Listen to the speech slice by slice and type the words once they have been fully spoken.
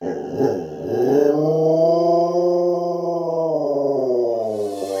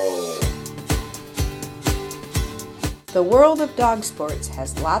world of dog sports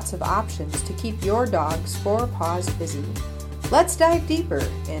has lots of options to keep your dog's four paws busy. Let's dive deeper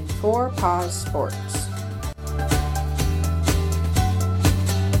in Four Paws Sports.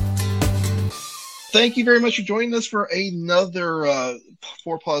 Thank you very much for joining us for another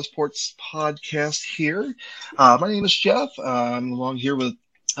Four Paws Sports podcast here. My name is Jeff. I'm along here with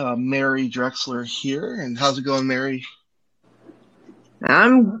Mary Drexler here. And how's it going, Mary?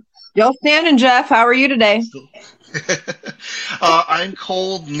 I'm still standing, Jeff. How are you today? I'm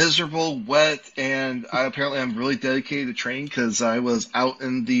cold, miserable, wet, and I'm really dedicated to training because I was out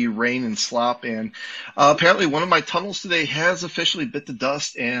in the rain and slop, and apparently one of my tunnels today has officially bit the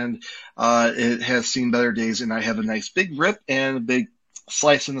dust, and it has seen better days, and I have a nice big rip and a big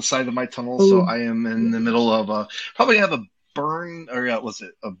slice in the side of my tunnel. Ooh. So I am in the middle of probably have a burn, or was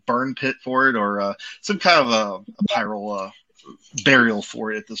it a burn pit for it, or some kind of a pyro burial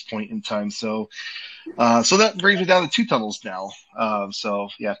for it at this point in time. So that brings me down to two tunnels now.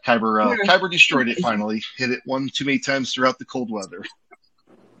 Kyber destroyed it finally. Hit it one too many times throughout the cold weather.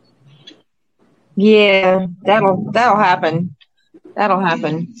 Yeah, that'll happen. That'll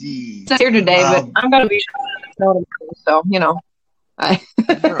happen. Indeed. It's here today, but I'm gonna be so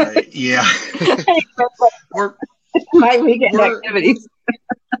Right. Yeah. We're my weekend activities.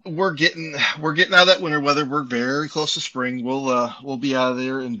 We're getting out of that winter weather. We're very close to spring. We'll be out of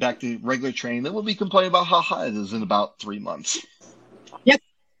there and back to regular training. Then we'll be complaining about how hot it is in about 3 months. Yep,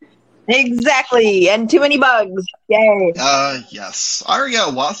 exactly. And too many bugs. Yay. Yes. I already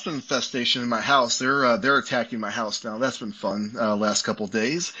got a wasp infestation in my house. They're attacking my house now. That's been fun. Last couple of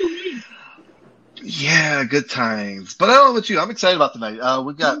days. Yeah, good times. But I don't know about you. I'm excited about tonight.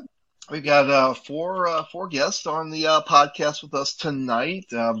 We've got four guests on the podcast with us tonight.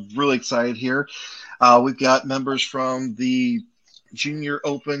 Really excited here. We've got members from the Junior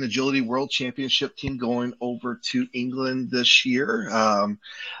Open Agility World Championship team going over to England this year. I'm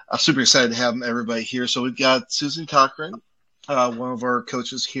super excited to have everybody here. So we've got Susan Cochran, one of our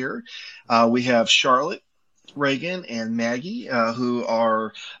coaches here. We have Charlotte, Reagan, and Maggie, who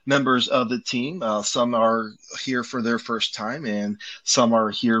are members of the team. Some are here for their first time, and some are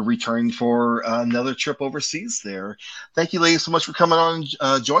here returning for another trip overseas there. Thank you, ladies, so much for coming on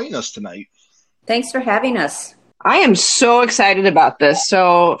and joining us tonight. Thanks for having us. I am so excited about this.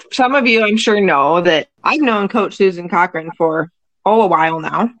 So some of you, I'm sure, know that I've known Coach Susan Cochran for a while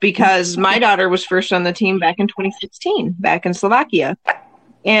now because my daughter was first on the team back in 2016, back in Slovakia.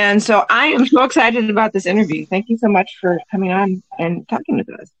 And so I am so excited about this interview. Thank you so much for coming on and talking with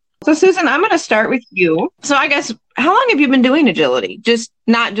us. So Susan, I'm going to start with you. So I guess, how long have you been doing agility?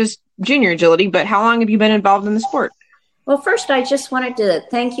 Not just junior agility, but how long have you been involved in the sport? Well, first, I just wanted to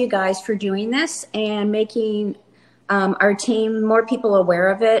thank you guys for doing this and making our team, more people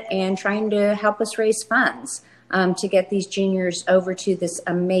aware of it, and trying to help us raise funds to get these juniors over to this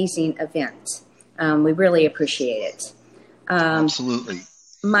amazing event. We really appreciate it. Absolutely.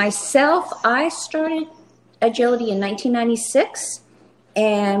 Myself, I started agility in 1996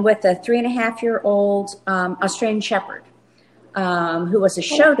 and with a 3.5-year-old Australian Shepherd who was a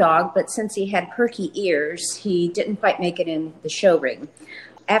show dog, but since he had perky ears, he didn't quite make it in the show ring.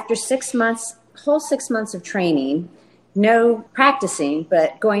 After 6 months, whole 6 months of training, no practicing,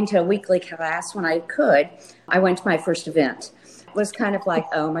 but going to a weekly class when I could, I went to my first event. It was kind of like,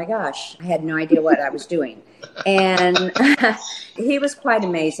 oh my gosh, I had no idea what I was doing. And he was quite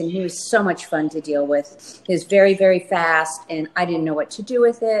amazing. He was so much fun to deal with. He was very, very fast, and I didn't know what to do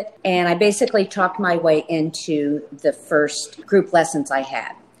with it. And I basically talked my way into the first group lessons I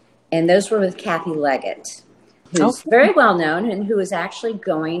had. And those were with Kathy Leggett, who's very well known and who is actually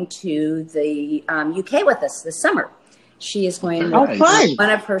going to the UK with us this summer. She is going to be one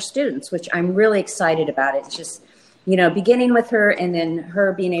of her students, which I'm really excited about. It's just, beginning with her and then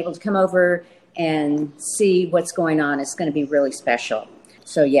her being able to come over and see what's going on is going to be really special.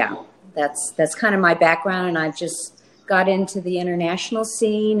 So yeah, that's kind of my background, and I've just got into the international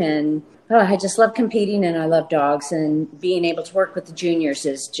scene, and I just love competing, and I love dogs, and being able to work with the juniors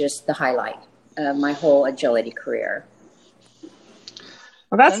is just the highlight of my whole agility career.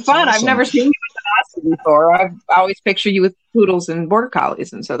 Well, that's fun. Awesome. I've never seen you with an Aussie before. I've always pictured you with poodles and border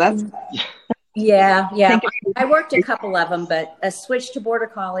collies, and so that's... Yeah. I worked a couple of them, but I switched to border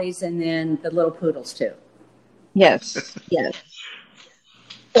collies and then the little poodles too. Yes.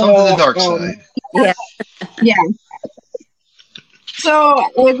 Come to the dark side. Yeah. So,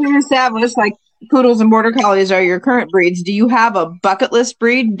 as we established, like poodles and border collies are your current breeds. Do you have a bucket list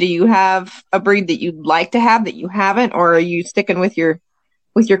breed? Do you have a breed that you'd like to have that you haven't, or are you sticking with your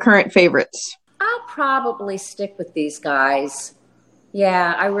current favorites? I'll probably stick with these guys.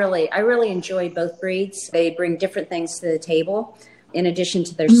 Yeah, I really enjoy both breeds. They bring different things to the table in addition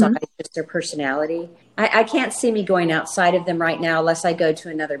to their size, just their personality. I can't see me going outside of them right now unless I go to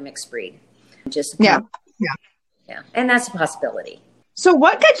another mixed breed. Yeah. And that's a possibility. So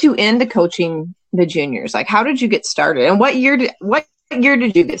what got you into coaching the juniors? Like, how did you get started? And what year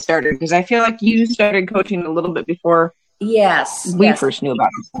did you get started? Because I feel like you started coaching a little bit before we first knew about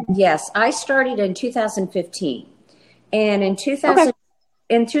it. Yes, I started in 2015. And in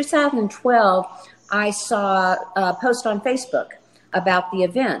 2012, I saw a post on Facebook about the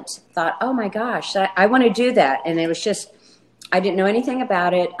event. Thought, oh my gosh, I want to do that. And it was just, I didn't know anything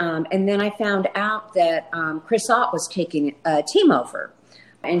about it. And then I found out that Chris Ott was taking a team over.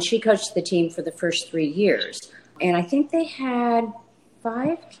 And she coached the team for the first 3 years. And I think they had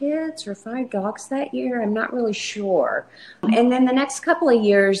 5 kids or 5 dogs that year. I'm not really sure. And then the next couple of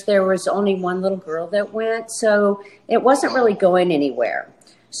years, there was only one little girl that went. So it wasn't really going anywhere.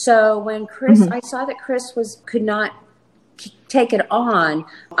 So when I saw that Chris could not take it on,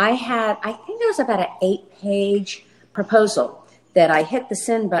 I think there was about an 8-page proposal that I hit the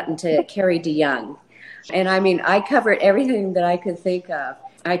send button to Carrie DeYoung. And I mean, I covered everything that I could think of.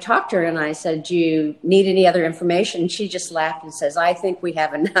 I talked to her and I said, do you need any other information? She just laughed and says, I think we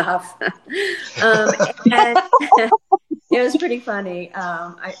have enough. And it was pretty funny.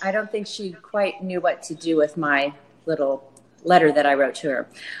 I don't think she quite knew what to do with my little letter that I wrote to her.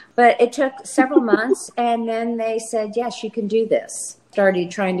 But it took several months, and then they said, yes, you can do this.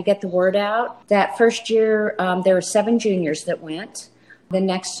 Started trying to get the word out. That first year, there were 7 juniors that went. The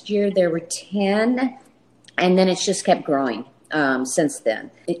next year, there were 10, and then it's just kept growing. Since then,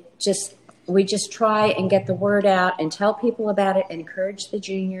 we just try and get the word out and tell people about it, encourage the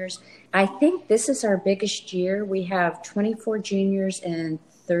juniors. I think this is our biggest year. We have 24 juniors and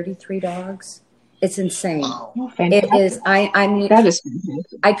 33 dogs. It's insane. Oh, it is. I mean, that is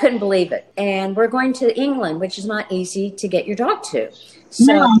fantastic. I couldn't believe it. And we're going to England, which is not easy to get your dog to.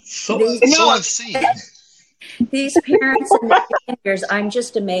 So I've seen. These parents and the juniors, I'm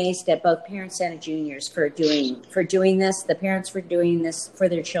just amazed at both parents and the juniors for doing this. The parents for doing this for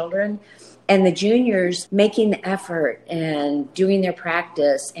their children, and the juniors making the effort and doing their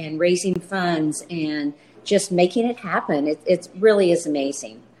practice and raising funds and just making it happen. It really is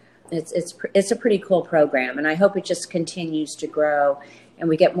amazing. It's a pretty cool program, and I hope it just continues to grow and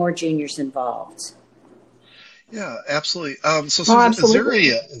we get more juniors involved. Yeah, absolutely. Absolutely.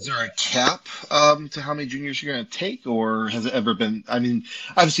 Is there a cap to how many juniors you're going to take, or has it ever been? I mean,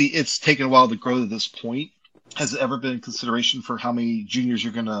 obviously, it's taken a while to grow to this point. Has it ever been consideration for how many juniors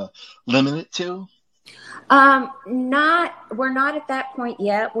you're going to limit it to? We're not at that point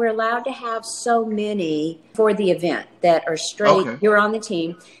yet. We're allowed to have so many for the event that are straight. Okay. You're on the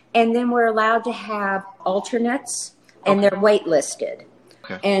team, and then we're allowed to have alternates, and they're waitlisted.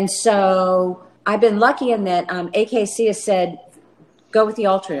 Okay. And so I've been lucky in that AKC has said, go with the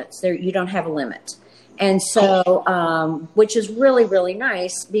alternates. There, you don't have a limit. And so, which is really, really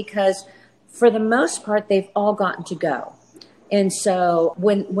nice because for the most part, they've all gotten to go. And so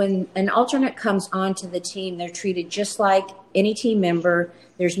when an alternate comes onto the team, they're treated just like any team member.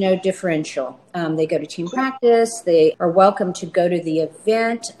 There's no differential. They go to team practice. They are welcome to go to the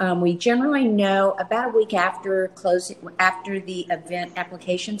event. We generally know about a week after the event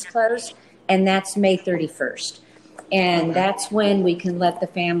applications close, and that's May 31st. And that's when we can let the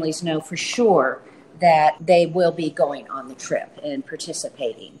families know for sure that they will be going on the trip and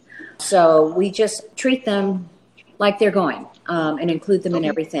participating. So we just treat them like they're going and include them in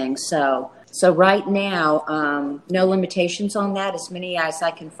everything. So right now, no limitations on that. As many as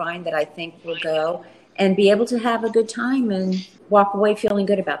I can find that I think will go and be able to have a good time and walk away feeling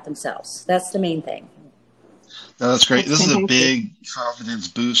good about themselves. That's the main thing. No, that's great. This is a big confidence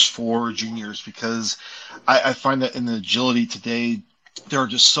boost for juniors because I find that in the agility today, there are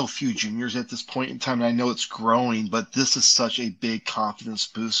just so few juniors at this point in time. And I know it's growing, but this is such a big confidence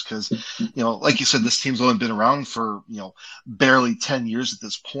boost because, like you said, this team's only been around for, barely 10 years at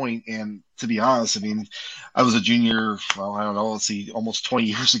this point. And to be honest, I mean, I was a junior, almost 20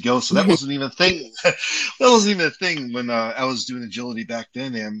 years ago. So that wasn't even a thing. That wasn't even a thing when I was doing agility back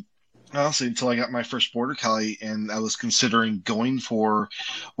then. And honestly, until I got my first border collie and I was considering going for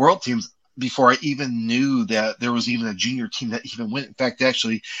world teams before I even knew that there was even a junior team that even went. In fact,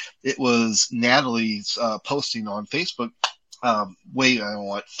 actually, it was Natalie's posting on Facebook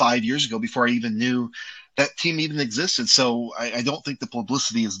 5 years ago before I even knew that team even existed. So I don't think the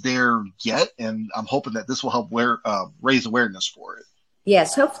publicity is there yet, and I'm hoping that this will help raise awareness for it.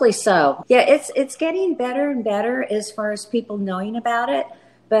 Yes, hopefully so. Yeah, it's getting better and better as far as people knowing about it,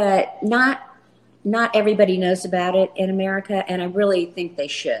 but not not everybody knows about it in America, and I really think they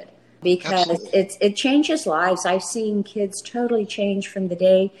should, because it changes lives. I've seen kids totally change from the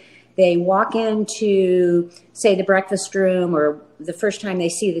day they walk into, say, the breakfast room or the first time they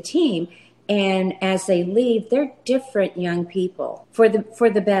see the team, and as they leave, they're different young people for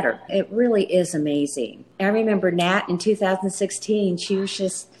the better. It really is amazing. I remember Nat in 2016. She was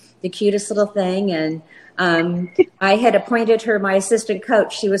just the cutest little thing, and I had appointed her my assistant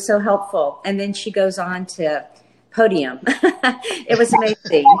coach. She was so helpful, and then she goes on to podium. It was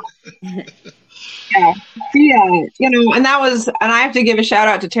amazing. Yeah, and I have to give a shout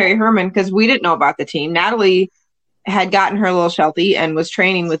out to Terry Herman, because we didn't know about the team. Natalie had gotten her little Sheltie and was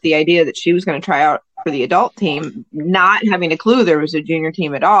training with the idea that she was going to try out for the adult team, not having a clue there was a junior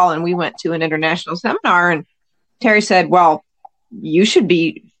team at all. And we went to an international seminar, and Terry said, well, you should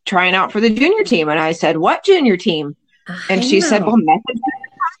be trying out for the junior team. And I said, what junior team? And she said, well, message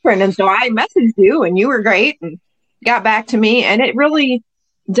Susan Cochran. And so I messaged you, and you were great and got back to me. And it really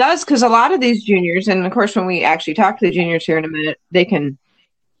does, because a lot of these juniors, and of course, when we actually talk to the juniors here in a minute, they can,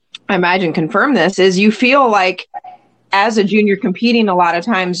 I imagine, confirm this, is you feel like as a junior competing, a lot of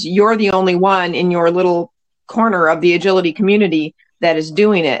times you're the only one in your little corner of the agility community that is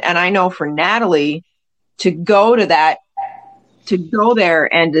doing it. And I know for Natalie to go there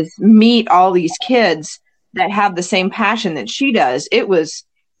and to meet all these kids that have the same passion that she does, it was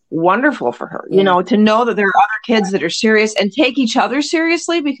wonderful for her, to know that there are other kids that are serious and take each other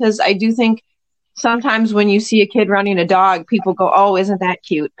seriously, because I do think sometimes when you see a kid running a dog, people go, oh, isn't that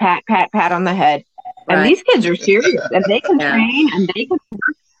cute? Pat, pat, pat on the head. And these kids are serious, and they can train, and they can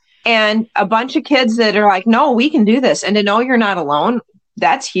work. And a bunch of kids that are like, no, we can do this. And to know you're not alone,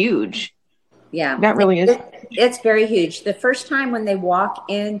 that's huge. Yeah. That really is. It's very huge. The first time when they walk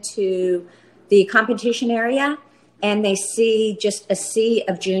into the competition area and they see just a sea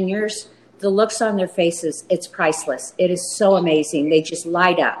of juniors, the looks on their faces, it's priceless. It is so amazing. They just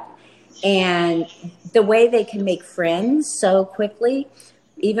light up. And the way they can make friends so quickly,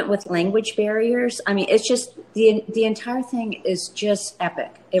 even with language barriers. I mean, it's just the entire thing is just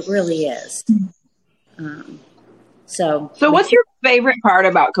epic. It really is. So what's your favorite part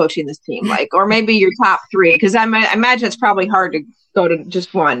about coaching this team? Or maybe your top three? Because I imagine it's probably hard to go to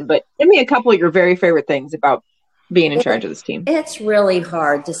just one, but give me a couple of your very favorite things about being in charge of this team. It's really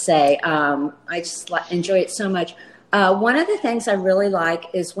hard to say. I just enjoy it so much. One of the things I really like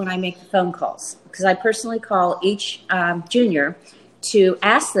is when I make the phone calls, because I personally call each junior to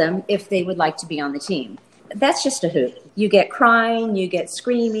ask them if they would like to be on the team. That's just a hoot. You get crying, you get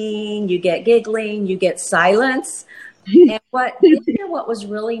screaming, you get giggling, you get silence. And what was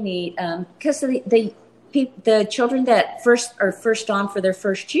really neat, because the children that are first on for their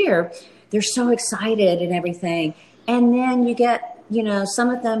first year, they're so excited and everything. And then you get, some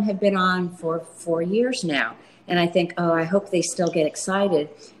of them have been on for 4 years now. And I think, oh, I hope they still get excited.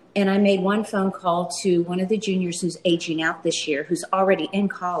 And I made one phone call to one of the juniors who's aging out this year, who's already in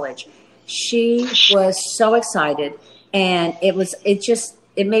college. She was so excited, and it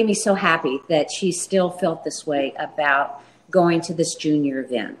made me so happy that she still felt this way about going to this junior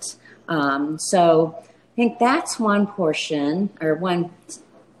event. So I think that's one portion, or one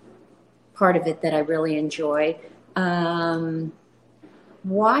part of it that I really enjoy.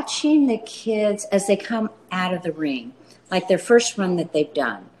 Watching the kids as they come out of the ring, like their first run that they've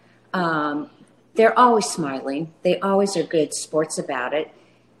done. They're always smiling. They always are good sports about it.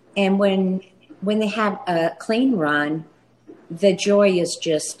 And when they have a clean run, the joy is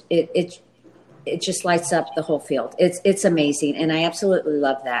just, it just lights up the whole field. It's amazing. And I absolutely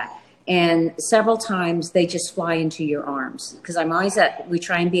love that. And several times they just fly into your arms, because we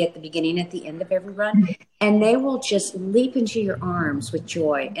try and be at the beginning, at the end of every run, and they will just leap into your arms with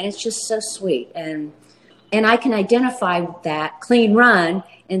joy. And it's just so sweet. And I can identify that clean run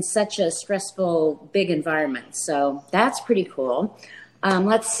in such a stressful, big environment. So that's pretty cool.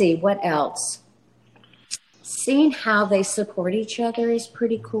 Let's see, what else? Seeing how they support each other is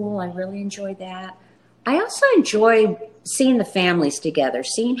pretty cool. I really enjoy that. I also enjoy seeing the families together,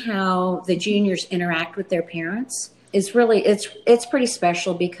 seeing how the juniors interact with their parents is really, it's pretty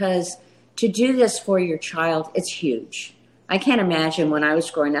special, because to do this for your child, it's huge. I can't imagine when I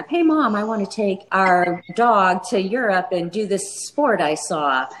was growing up, hey, Mom, I want to take our dog to Europe and do this sport I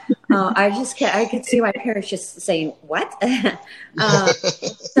saw. I could see my parents just saying, what?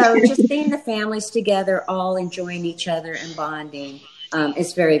 So just seeing the families together, all enjoying each other and bonding,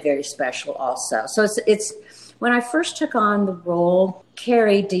 is very, very special also. So it's when I first took on the role,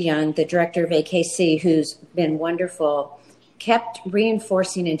 Carrie DeYoung, the director of AKC, who's been wonderful, kept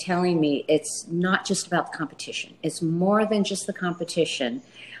reinforcing and telling me it's not just about the competition. It's more than just the competition.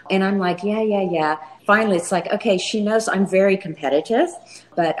 And I'm like, yeah. Finally, it's like, okay, she knows I'm very competitive,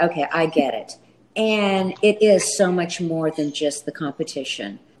 but okay, I get it. And it is so much more than just the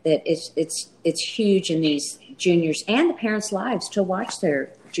competition. That it's huge in these juniors and the parents' lives to watch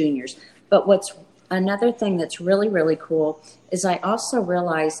their juniors. But what's another thing that's really, really cool is I also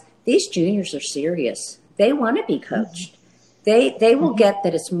realize these juniors are serious. They want to be coached. They will get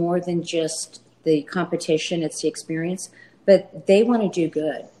that it's more than just the competition, it's the experience, but they want to do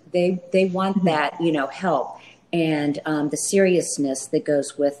good. They want that, help and the seriousness that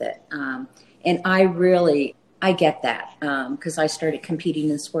goes with it. And I get that because I started competing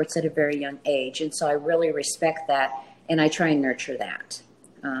in sports at a very young age. And so I really respect that and I try and nurture that.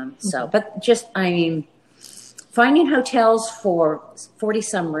 But just, finding hotels for 40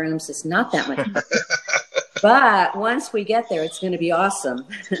 some rooms is not that much fun. But once we get there, it's going to be awesome.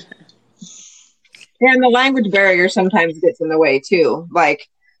 Yeah, and the language barrier sometimes gets in the way too. Like,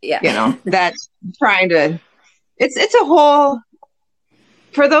 that's trying to, it's a whole,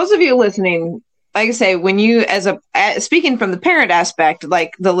 for those of you listening, like I say, when you, speaking from the parent aspect,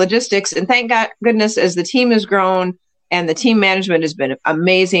 like the logistics, and thank goodness as the team has grown and the team management has been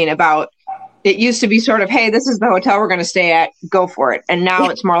amazing about, it used to be sort of, hey, this is the hotel we're going to stay at, go for it. And now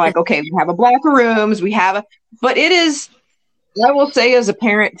it's more like, okay, we have a block of rooms, but it is, I will say as a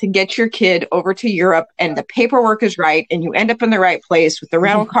parent, to get your kid over to Europe and the paperwork is right and you end up in the right place with the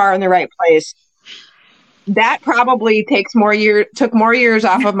rental car in the right place, that probably took more years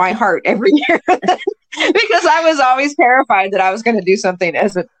off of my heart every year because I was always terrified that I was going to do something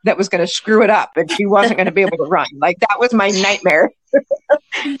that was going to screw it up and she wasn't going to be able to run. Like that was my nightmare.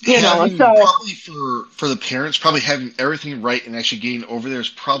 Probably for the parents, probably having everything right and actually getting over there is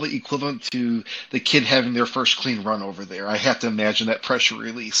probably equivalent to the kid having their first clean run over there. I have to imagine that pressure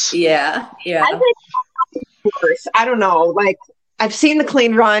release. Yeah. I think worse. I don't know. Like I've seen the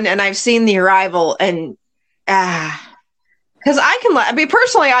clean run and I've seen the arrival and because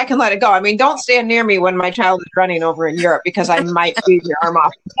personally, I can let it go. Don't stand near me when my child is running over in Europe because I might squeeze your arm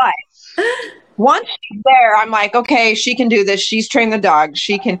off the side. Once she's there, I'm like, okay, she can do this. She's trained the dog.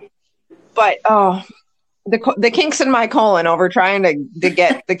 She can. But the kinks in my colon over trying to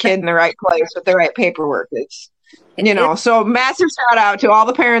get the kid in the right place with the right paperwork. It's so massive shout out to all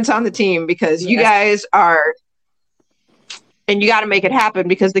the parents on the team because you guys are, and you got to make it happen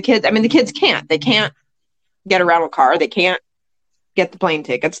because the kids can't get a rental car. They can't get the plane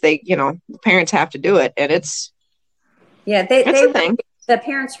tickets. The parents have to do it. And it's a thing. The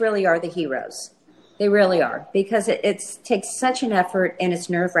parents really are the heroes. They really are because it takes such an effort and it's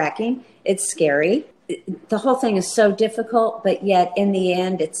nerve wracking. It's scary. The whole thing is so difficult, but yet in the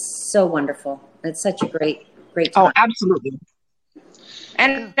end, it's so wonderful. It's such a great time. Oh, absolutely.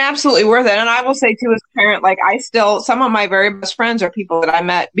 And absolutely worth it. And I will say too, as a parent, like some of my very best friends are people that I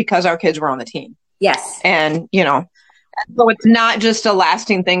met because our kids were on the team. Yes. And, so it's not just a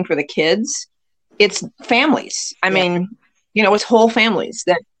lasting thing for the kids. It's families. It's whole families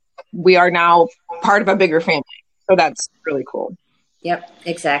that we are now part of a bigger family. So that's really cool. Yep,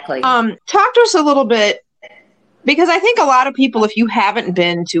 exactly. Talk to us a little bit, because I think a lot of people, if you haven't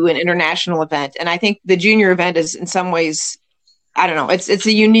been to an international event, and I think the junior event is in some ways, I don't know, it's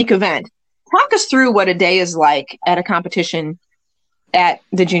a unique event. Talk us through what a day is like at a competition at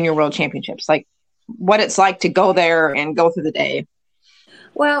the Junior World Championships, like what it's like to go there and go through the day.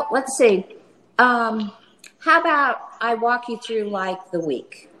 Well, let's see. How about I walk you through like the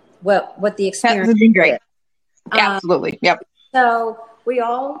week, what the experience would be great. is. Absolutely. Yep. So we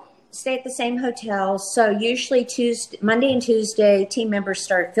all stay at the same hotel. So usually Monday and Tuesday, team members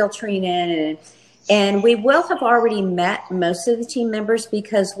start filtering in and we will have already met most of the team members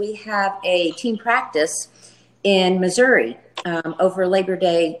because we have a team practice in Missouri over Labor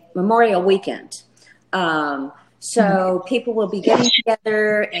Day Memorial Weekend. So people will be getting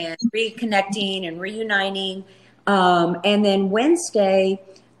together and reconnecting and reuniting. And then Wednesday,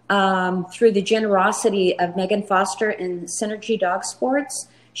 through the generosity of Megan Foster and Synergy Dog Sports,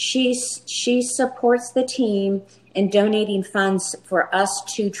 she supports the team in donating funds for us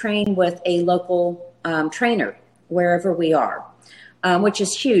to train with a local trainer wherever we are, which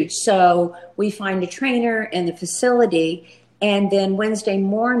is huge. So we find a trainer in the facility, and then Wednesday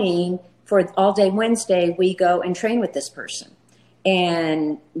morning, for all day Wednesday, we go and train with this person.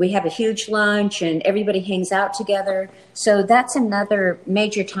 And we have a huge lunch and everybody hangs out together. So that's another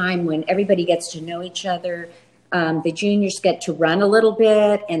major time when everybody gets to know each other. The juniors get to run a little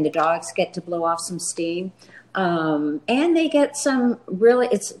bit and the dogs get to blow off some steam. And they get some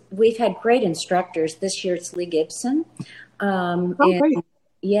we've had great instructors. This year it's Lee Gibson. Great.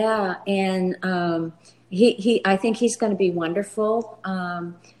 Yeah. And I think he's going to be wonderful.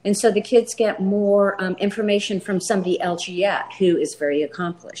 And so the kids get more information from somebody else yet who is very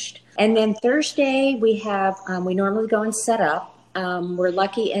accomplished. And then Thursday we normally go and set up. We're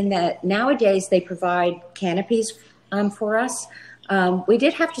lucky in that nowadays they provide canopies for us. We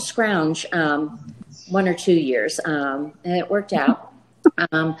did have to scrounge 1 or 2 years, and it worked out.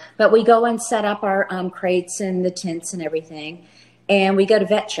 But we go and set up our crates and the tents and everything. And we go to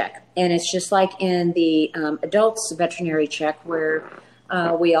vet check, and it's just like in the adults veterinary check where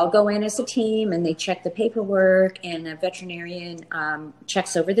we all go in as a team and they check the paperwork, and a veterinarian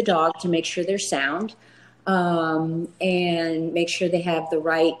checks over the dog to make sure they're sound and make sure they have the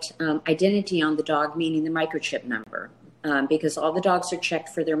right identity on the dog, meaning the microchip number, because all the dogs are checked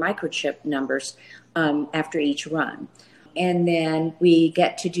for their microchip numbers after each run. And then we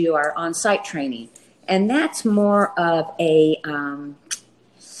get to do our on-site training. And that's more of a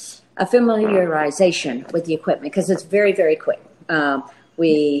familiarization with the equipment because it's very, very quick.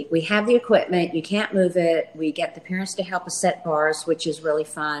 We have the equipment. You can't move it. We get the parents to help us set bars, which is really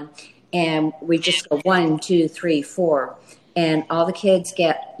fun. And we just go 1, 2, 3, 4. And all the kids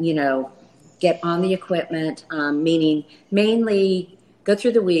get on the equipment, meaning mainly go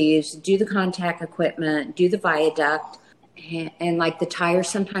through the weaves, do the contact equipment, do the viaduct. And like the tire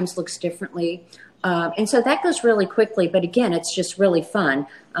sometimes looks differently. And so that goes really quickly, but again, it's just really fun.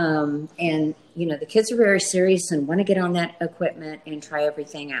 And, the kids are very serious and want to get on that equipment and try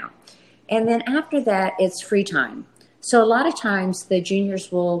everything out. And then after that, it's free time. So a lot of times the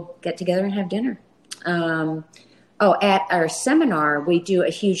juniors will get together and have dinner. At our seminar, we do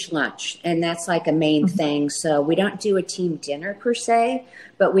a huge lunch, and that's like a main thing. So we don't do a team dinner per se,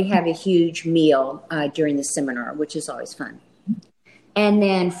 but we have a huge meal during the seminar, which is always fun. And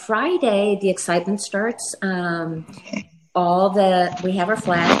then Friday, the excitement starts. We have our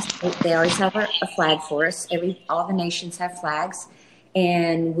flags. They always have a flag for us. All the nations have flags,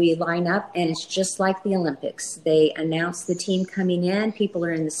 and we line up, and it's just like the Olympics. They announce the team coming in. People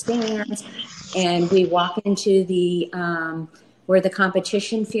are in the stands, and we walk into the where the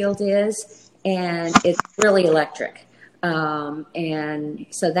competition field is, and it's really electric. And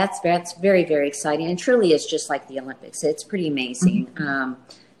so that's very, very exciting, and truly is just like the Olympics. It's pretty amazing.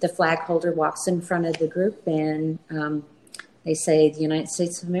 The flag holder walks in front of the group, and they say the United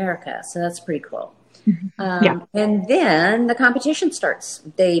States of America. So that's pretty cool. And then the competition starts.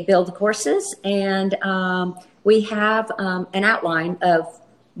 They build the courses, and we have an outline of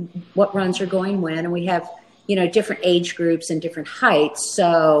what runs are going when, and we have different age groups and different heights.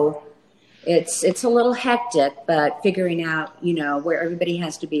 So it's a little hectic, but figuring out, where everybody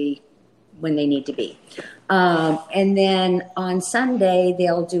has to be when they need to be. And then on Sunday,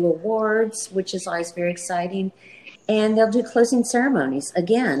 they'll do awards, which is always very exciting. And they'll do closing ceremonies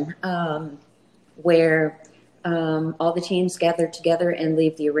again, where all the teams gather together and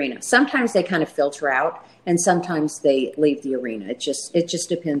leave the arena. Sometimes they kind of filter out, and sometimes they leave the arena. It just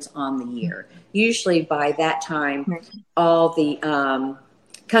depends on the year. Usually by that time, all the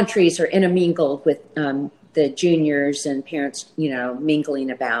countries are intermingled with the juniors and parents,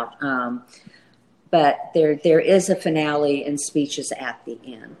 mingling about. But there is a finale and speeches at the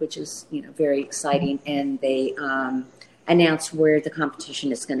end, which is, very exciting. And they announce where the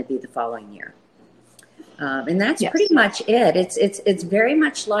competition is going to be the following year. And that's pretty much it. It's very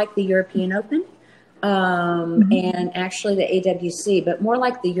much like the European Open and actually the AWC, but more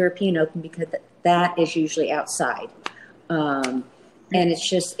like the European Open because that is usually outside. And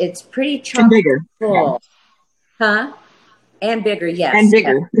it's pretty chock full. Huh? And bigger, yes. And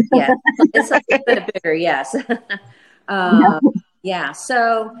bigger. Yeah. It's a bit bigger, yes. Yeah.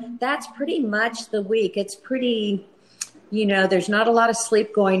 So that's pretty much the week. It's pretty, there's not a lot of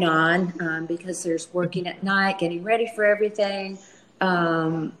sleep going on because there's working at night, getting ready for everything.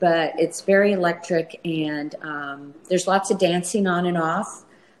 But it's very electric, and there's lots of dancing on and off.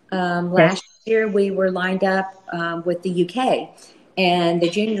 Last year we were lined up with the UK. And the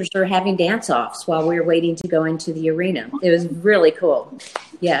juniors are having dance-offs while we were waiting to go into the arena. It was really cool.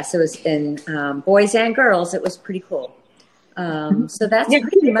 Yes, it was in boys and girls. It was pretty cool. So that's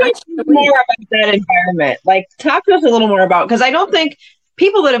pretty much more about that environment. Like, talk to us a little more about, because I don't think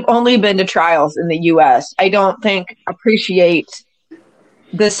people that have only been to trials in the U.S., I don't think appreciate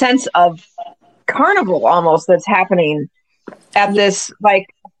the sense of carnival almost that's happening at this,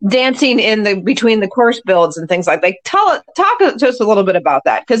 like, dancing between the course builds and things like that. Talk to us a little bit about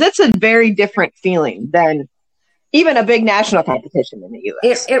that, because it's a very different feeling than even a big national competition in the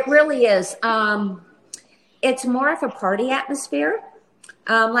U.S. It really is. It's more of a party atmosphere.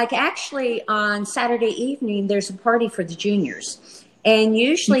 Like actually on Saturday evening, there's a party for the juniors, And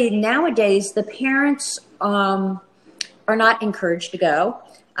usually nowadays the parents are not encouraged to go.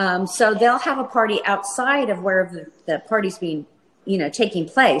 So they'll have a party outside of where the party's being, taking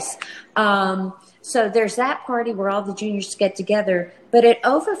place. So there's that party where all the juniors get together, but it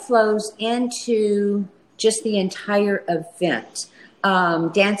overflows into just the entire event.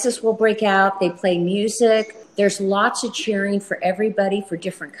 Dances will break out. They play music. There's lots of cheering for everybody for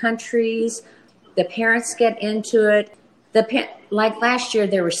different countries. The parents get into it. Like last year,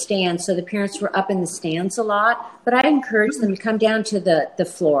 there were stands, so the parents were up in the stands a lot. But I encourage them to come down to the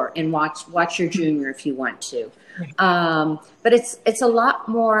floor and watch your junior if you want to. But it's a lot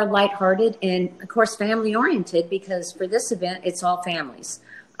more lighthearted and, of course, family oriented, because for this event, it's all families.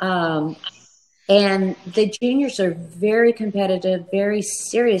 And the juniors are very competitive, very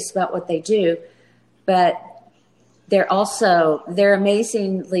serious about what they do, but they're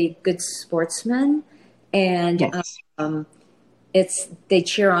amazingly good sportsmen, and yes. They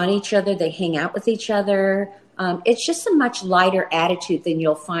cheer on each other, they hang out with each other. It's just a much lighter attitude than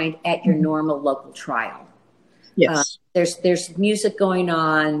you'll find at your normal local trial. Yes. There's music going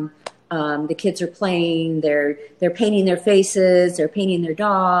on. The kids are playing. They're painting their faces. They're painting their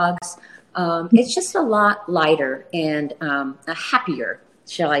dogs. It's just a lot lighter and a happier,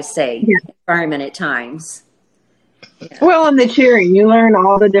 shall I say, environment at times. Yeah. Well, and the cheering, you learn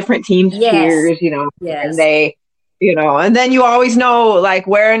all the different teams' cheers, Yes. and and then you always know, like,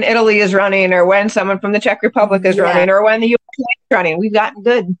 where in Italy is running, or when someone from the Czech Republic is running, or when the U.S. is running. We've gotten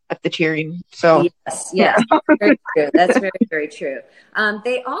good at the cheering. So yes, very true. That's very, very true.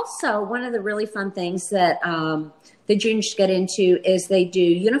 They also, one of the really fun things that the juniors get into is they do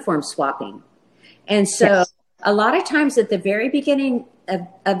uniform swapping. And so a lot of times at the very beginning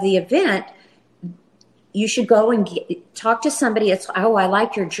of the event, you should go and talk to somebody. It's, I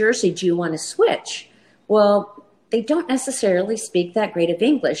like your jersey. Do you want to switch? Well, they don't necessarily speak that great of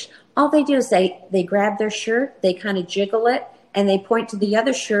English. All they do is they grab their shirt, they kind of jiggle it, and they point to the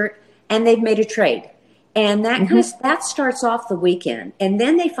other shirt, and they've made a trade. And that that starts off the weekend. And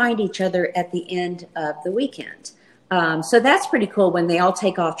then they find each other at the end of the weekend. So that's pretty cool when they all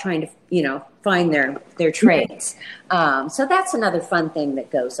take off trying to, find their trades. So that's another fun thing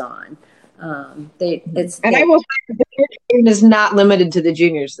that goes on. I will say the cheering is not limited to the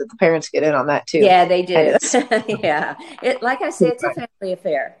juniors, that the parents get in on that too. Yeah, they do. Yeah. Like I said, it's a family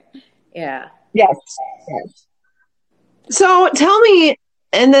affair. Yeah. Yes. So tell me,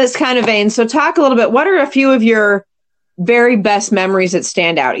 in this kind of vein, so talk a little bit, what are a few of your very best memories that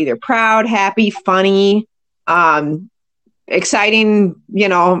stand out? Either proud, happy, funny, exciting,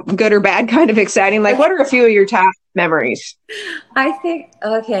 good or bad kind of exciting. Like, what are a few of your top memories? I think,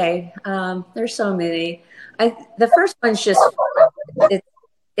 there's so many. The first one's just,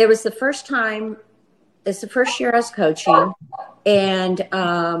 it was the first time, it's the first year I was coaching, and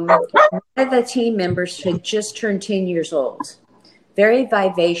one of the team members had just turned 10 years old. Very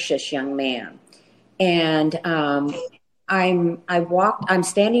vivacious young man. And I'm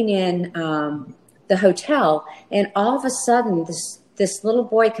standing in the hotel, and all of a sudden this little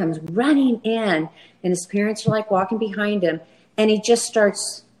boy comes running in, and his parents are like walking behind him, and he just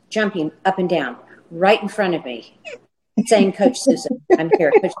starts jumping up and down right in front of me, saying, "Coach Susan, I'm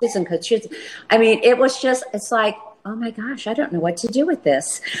here. Coach Susan, Coach Susan." I mean, it's like, oh my gosh, I don't know what to do with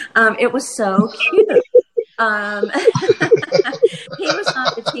this. It was so cute. He was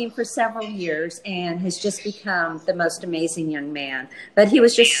on the team for several years and has just become the most amazing young man. But he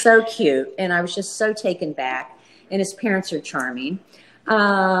was just so cute, and I was just so taken back. And his parents are charming.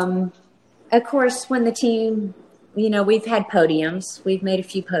 Of course, when the team, we've had podiums. We've made a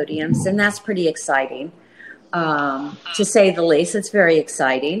few podiums, and that's pretty exciting, to say the least. It's very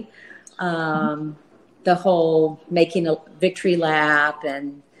exciting. The whole making a victory lap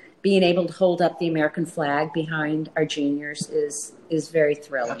and being able to hold up the American flag behind our juniors is very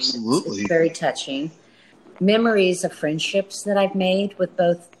thrilling. Absolutely. It's very touching. Memories of friendships that I've made with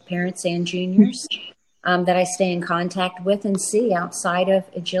both parents and juniors that I stay in contact with and see outside of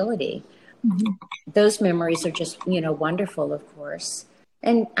agility. Mm-hmm. Those memories are just, wonderful, of course.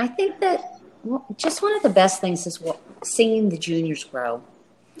 And I think that just one of the best things is seeing the juniors grow,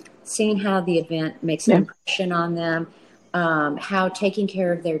 seeing how the event makes an impression on them. How taking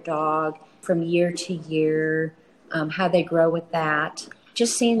care of their dog from year to year, how they grow with that,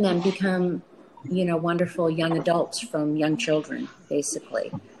 just seeing them become, wonderful young adults from young children,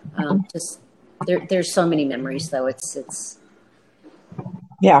 basically. There's so many memories, though. It's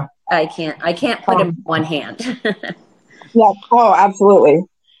I can't put them in one hand. Yeah. Oh, absolutely.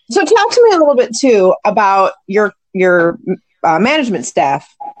 So talk to me a little bit too about your management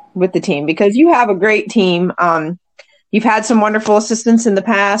staff with the team, because you have a great team. you've had some wonderful assistants in the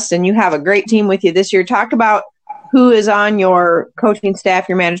past, and you have a great team with you this year. Talk about who is on your coaching staff,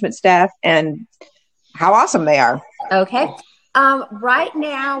 your management staff, and how awesome they are. Okay. Right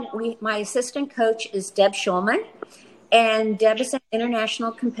now, my assistant coach is Deb Schulman, and Deb is an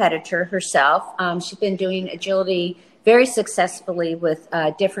international competitor herself. She's been doing agility very successfully with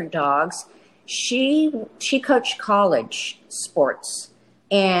different dogs. She coached college sports,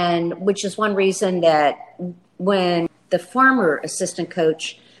 and which is one reason that when the former assistant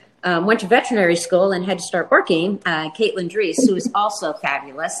coach went to veterinary school and had to start working, Caitlin Dries, who is also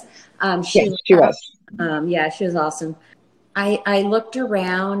fabulous. She was. She was awesome. I looked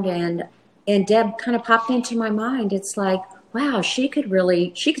around and Deb kind of popped into my mind. It's like, wow, she could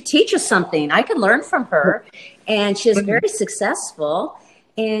teach us something. I could learn from her. And she's very successful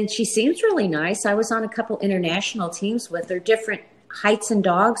and she seems really nice. I was on a couple international teams with her, different heights and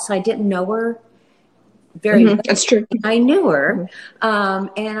dogs. So I didn't know her very well. That's true. I knew her. And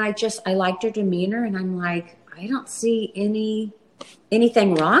I liked her demeanor and I'm like, I don't see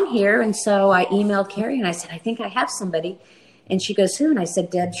anything wrong here. And so I emailed Carrie and I said, I think I have somebody. And she goes, who? And I said,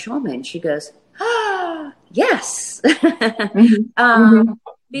 Deb Schulman. She goes, yes.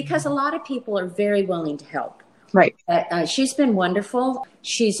 Because a lot of people are very willing to help. Right. She's been wonderful.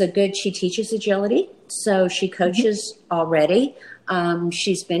 She teaches agility. So she coaches already.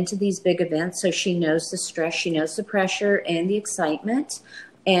 She's been to these big events. So she knows the stress, she knows the pressure and the excitement.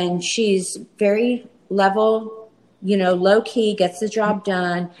 And she's very level, low key, gets the job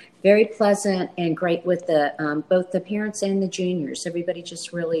done, very pleasant and great with the both the parents and the juniors. Everybody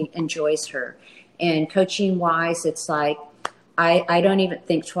just really enjoys her. And coaching wise, it's like, I don't even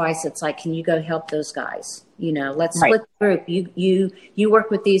think twice. It's like, can you go help those guys? Let's split the group. You work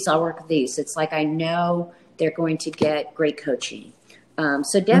with these, I'll work with these. It's like, I know they're going to get great coaching.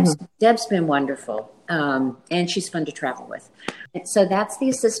 So Deb's been wonderful. And she's fun to travel with. So that's the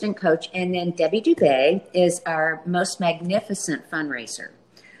assistant coach. And then Debbie Dubé is our most magnificent fundraiser.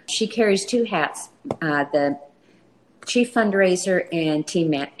 She carries two hats, the chief fundraiser and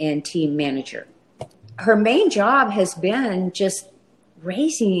team manager. Her main job has been just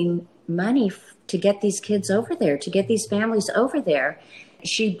raising money to get these kids over there, to get these families over there.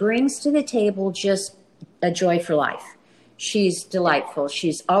 She brings to the table just a joy for life. She's delightful.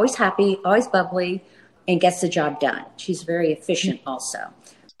 She's always happy, always bubbly, and gets the job done. She's very efficient also.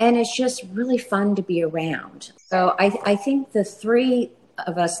 And it's just really fun to be around. So I think the three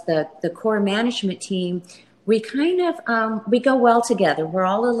of us, the core management team, we kind of, we go well together. We're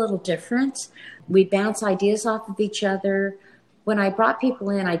all a little different. We bounce ideas off of each other. When I brought people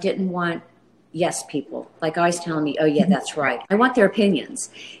in, I didn't want yes people, like always telling me, oh yeah, that's right. I want their opinions.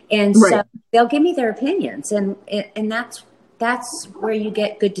 And so they'll give me their opinions. And that's where you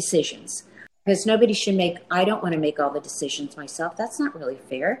get good decisions. Because nobody should I don't want to make all the decisions myself. That's not really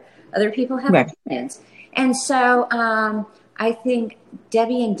fair. Other people have opinions. And so I think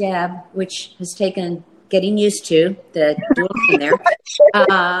Debbie and Deb, which has taken getting used to the dual in there,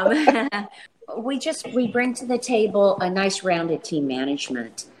 we bring to the table a nice rounded team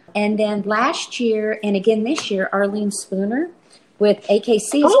management. And then last year, and again this year, Arlene Spooner with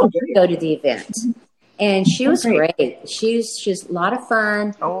AKC is going to go to the event. And she was great. She's a lot of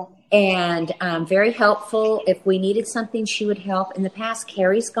fun. And very helpful. If we needed something, she would help. In the past,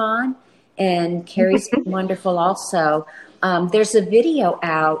 Carrie's gone, and Carrie's been wonderful also. There's a video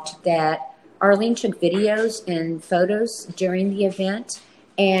out that Arlene took videos and photos during the event,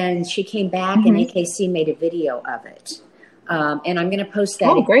 and she came back, and AKC made a video of it. And I'm going to post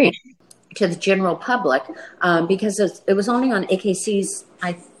that to the general public because it was only on AKC's,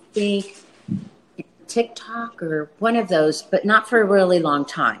 I think, TikTok or one of those, but not for a really long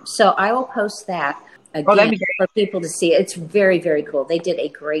time. So I will post that again for people to see. It's very, very cool. They did a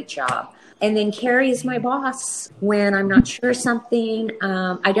great job. And then Carrie is my boss when I'm not sure something.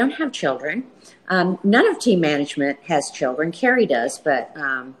 I don't have children. None of team management has children. Carrie does, but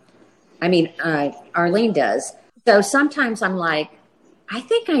Arlene does. So sometimes I'm like, I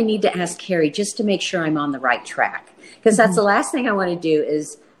think I need to ask Carrie just to make sure I'm on the right track. Because that's the last thing I want to do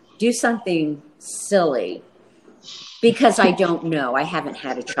is do something silly because I don't know. I haven't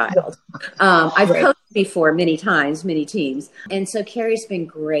had a child. I've coached before many times, many teams. And so Carrie's been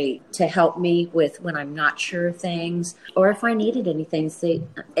great to help me with when I'm not sure of things or if I needed anything.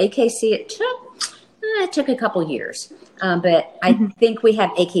 AKC, it took a couple years. But I think we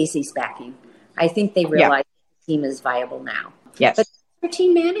have AKC's backing. I think they realize the team is viable now. Yes. But for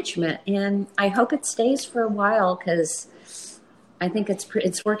team management, and I hope it stays for a while because I think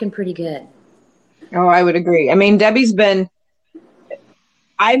it's working pretty good. Oh, I would agree. I mean, Debbie's been,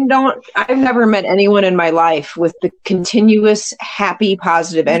 I've never met anyone in my life with the continuous, happy,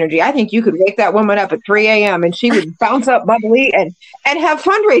 positive energy. I think you could wake that woman up at 3 a.m. and she would bounce up bubbly and have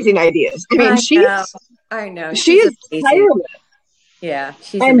fundraising ideas. I mean, I know. She is tireless. Yeah,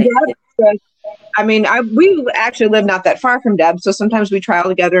 she's amazing. We actually live not that far from Deb, so sometimes we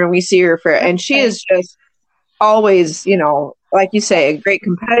travel together and we see her and she is just always, like you say, a great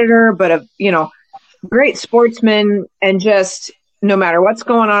competitor, but a great sportsman, and just no matter what's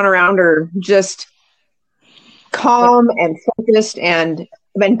going on around her, just calm and focused and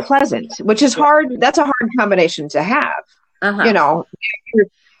pleasant, which is hard. That's a hard combination to have.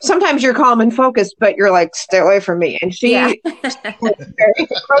 Sometimes you're calm and focused, but you're like, stay away from me. And she is very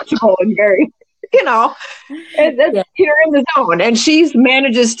approachable and very, you're in the zone. And she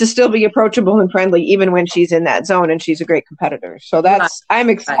manages to still be approachable and friendly even when she's in that zone, and she's a great competitor. So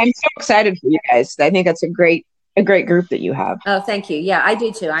I'm so excited for you guys. I think that's a great group that you have. Oh, thank you. Yeah, I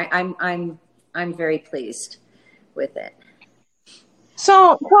do too. I'm very pleased with it.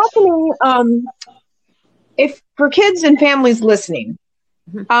 So talk to me, if for kids and families listening,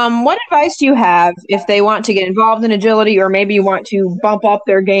 what advice do you have if they want to get involved in agility, or maybe you want to bump up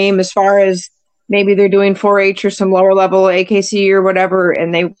their game as far as maybe they're doing 4-H or some lower level AKC or whatever,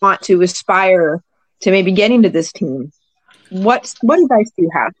 and they want to aspire to maybe getting to this team? What advice do you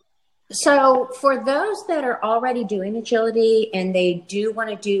have? So for those that are already doing agility and they do want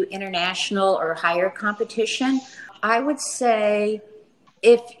to do international or higher competition, I would say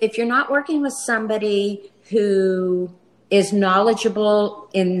if you're not working with somebody who is knowledgeable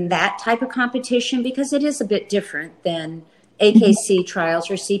in that type of competition, because it is a bit different than AKC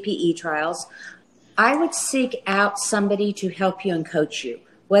trials or CPE trials, I would seek out somebody to help you and coach you,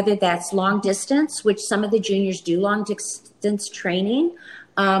 whether that's long distance, which some of the juniors do long distance training,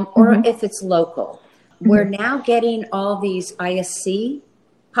 or if it's local. We're now getting all these ISC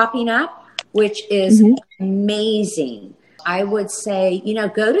popping up, which is amazing. I would say,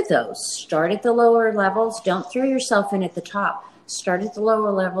 go to those. Start at the lower levels. Don't throw yourself in at the top. Start at the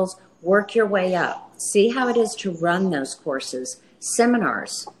lower levels. Work your way up. See how it is to run those courses.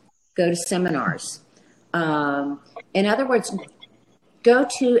 Seminars. Go to seminars. In other words, go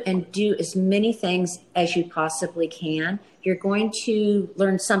to and do as many things as you possibly can. You're going to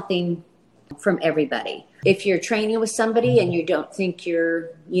learn something from everybody. If you're training with somebody and you don't think you're,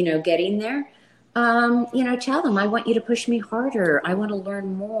 getting there, tell them, I want you to push me harder. I want to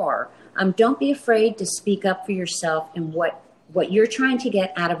learn more. Don't be afraid to speak up for yourself and what you're trying to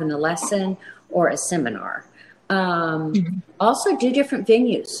get out of a lesson or a seminar. Also do different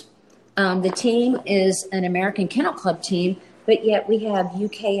venues. The team is an American Kennel Club team, but yet we have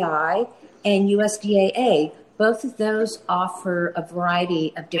UKI and USDAA. Both of those offer a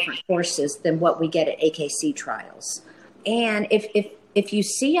variety of different courses than what we get at AKC trials. And if you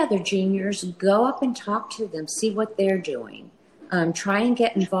see other juniors, go up and talk to them, see what they're doing. Try and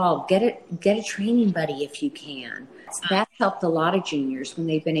get involved. Get a training buddy if you can. That's helped a lot of juniors when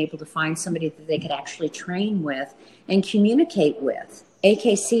they've been able to find somebody that they could actually train with and communicate with.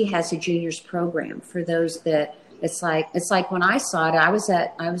 AKC has a juniors program for those that it's like when I saw it, I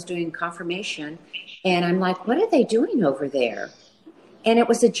was doing confirmation, and I'm like, what are they doing over there? And it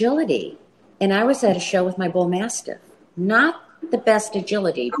was agility. And I was at a show with my bull mastiff, not the best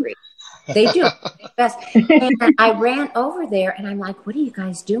agility breed. They do the best. And I ran over there and I'm like, what are you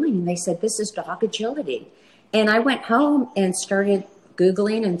guys doing? And they said, this is dog agility. And I went home and started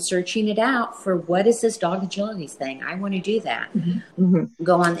Googling and searching it out for what is this dog agility thing? I want to do that.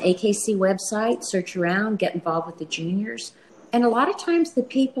 Go on the AKC website, search around, get involved with the juniors. And a lot of times the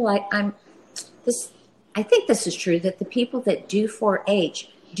people I think this is true, that the people that do 4-H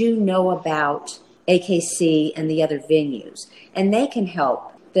do know about AKC and the other venues, and they can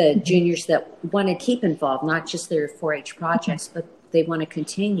help the juniors that want to keep involved, not just their 4-H projects, but they want to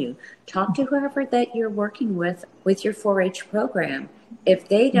continue. Talk to whoever that you're working with your 4-H program. If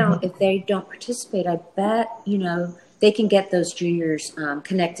they don't participate, I bet, they can get those juniors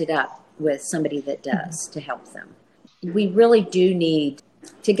connected up with somebody that does to help them. We really do need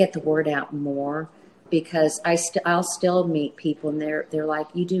to get the word out more, because I'll still meet people and they're like,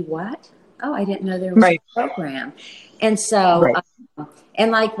 you do what? Oh, I didn't know there was a program. And so,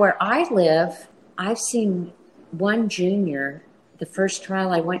 and like where I live, I've seen one junior, the first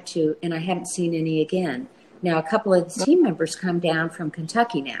trial I went to, and I haven't seen any again. Now, a couple of the team members come down from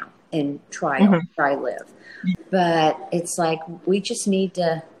Kentucky now and try where I live. But it's like, we need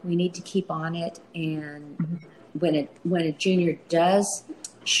to keep on it. And when a junior does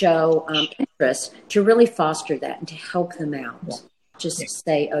show interest, to really foster that and to help them out. just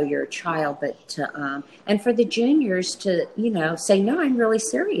say, oh, you're a child, but to, and for the juniors to, say, no, I'm really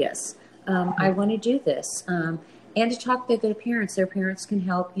serious. I want to do this. And to talk to their parents. Their parents can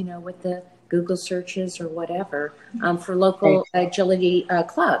help, with the Google searches or whatever, for local agility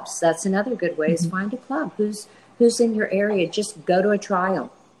clubs. That's another good way is find a club who's in your area. Just go to a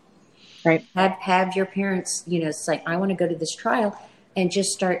trial. Right. Have your parents, say, I want to go to this trial, and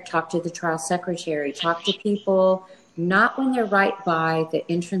just talk to the trial secretary, talk to people, not when they're right by the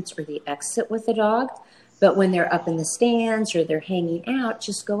entrance or the exit with the dog, but when they're up in the stands or they're hanging out,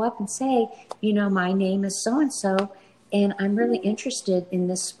 just go up and say, my name is so-and-so, and I'm really interested in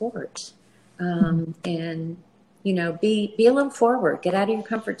this sport. And, be a little forward, get out of your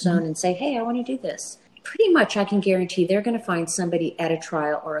comfort zone and say, hey, I want to do this. Pretty much I can guarantee they're going to find somebody at a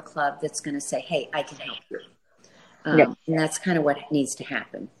trial or a club that's going to say, hey, I can help you. And that's kind of what needs to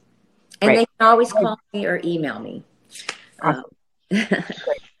happen. And they can always call me or email me.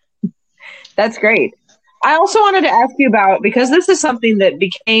 That's great. I also wanted to ask you about, because this is something that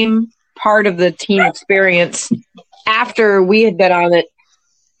became part of the team experience after we had been on it.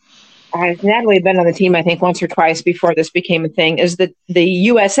 Natalie had been on the team, I think, once or twice before this became a thing, is the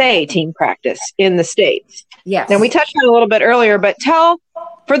USA team practice in the States. Yes. And we touched on it a little bit earlier, but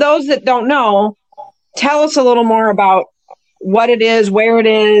for those that don't know, tell us a little more about what it is, where it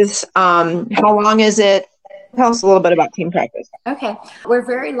is, how long is it? Tell us a little bit about team practice. Okay. We're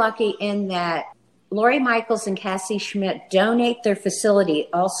very lucky in that Lori Michaels and Cassie Schmidt donate their facility,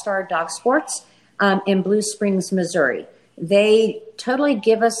 All Star Dog Sports, in Blue Springs, Missouri. They totally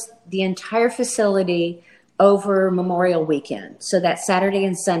give us the entire facility over Memorial Weekend. So that's Saturday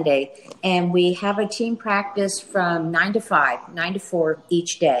and Sunday. And we have a team practice from 9 to 5, 9 to 4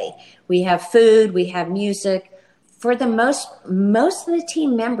 each day. We have food, we have music. For the most of the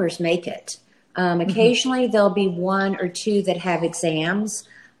team members make it. Occasionally there'll be one or two that have exams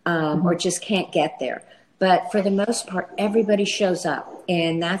or just can't get there. But for the most part, everybody shows up.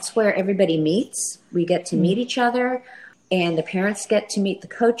 And that's where everybody meets. We get to meet each other. And the parents get to meet the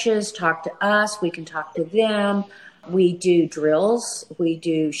coaches, talk to us. We can talk to them. We do drills. We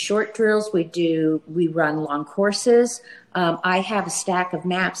do short drills. We run long courses. I have a stack of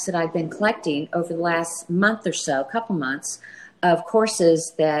maps that I've been collecting over the last month or so, couple months, of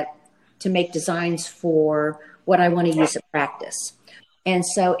courses to make designs for what I want to use at practice. And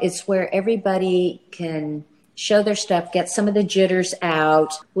so it's where everybody can show their stuff, get some of the jitters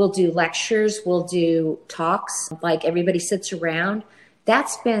out. We'll do lectures. We'll do talks, like everybody sits around.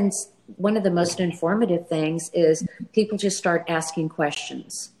 That's been one of the most informative things is people just start asking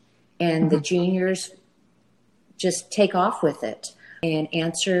questions. And the juniors just take off with it and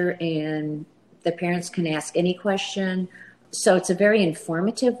answer, and the parents can ask any question. So it's a very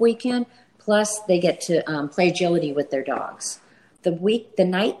informative weekend. Plus, they get to play agility with their dogs. The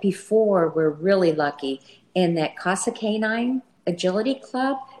night before, we're really lucky in that Casa Canine Agility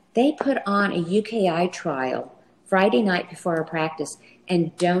Club. They put on a UKI trial Friday night before our practice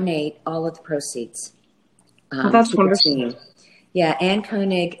and donate all of the proceeds. That's wonderful. Yeah, Ann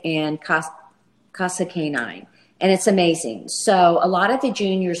Koenig and Casa Canine. And it's amazing. So a lot of the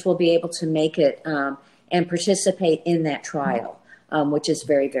juniors will be able to make it and participate in that trial, which is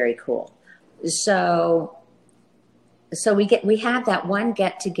very, very cool. So we have that one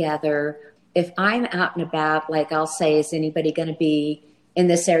get together. If I'm out and about, like I'll say, is anybody going to be in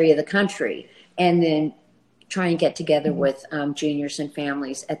this area of the country? And then try and get together with juniors and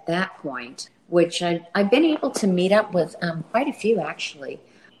families at that point, which I've been able to meet up with quite a few actually.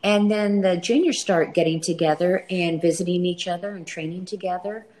 And then the juniors start getting together and visiting each other and training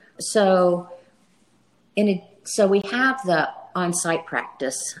together. So we have the on-site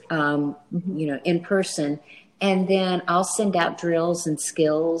practice, in person. And then I'll send out drills and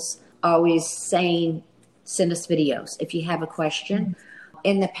skills, always saying, send us videos if you have a question.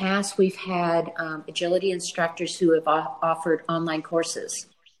 In the past, we've had agility instructors who have offered online courses,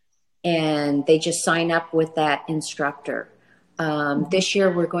 and they just sign up with that instructor. This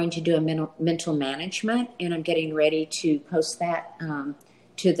year, we're going to do a mental management, and I'm getting ready to post that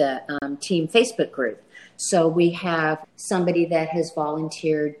to the team Facebook group. So we have somebody that has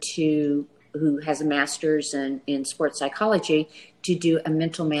volunteered who has a master's in sports psychology to do a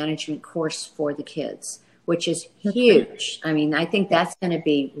mental management course for the kids, which is huge. I mean, I think that's going to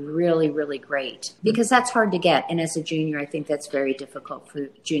be really, really great because that's hard to get. And as a junior, I think that's very difficult for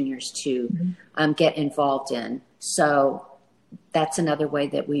juniors to get involved in. So that's another way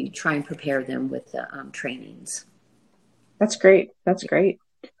that we try and prepare them with the trainings. That's great. That's great.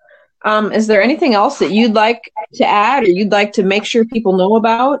 Is there anything else that you'd like to add or you'd like to make sure people know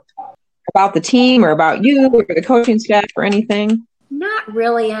about the team or about you or the coaching staff or anything? Not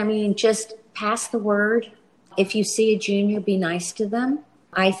really. I mean, just pass the word. If you see a junior, be nice to them.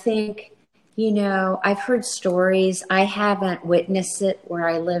 I think, I've heard stories. I haven't witnessed it where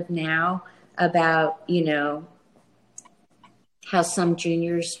I live now about, how some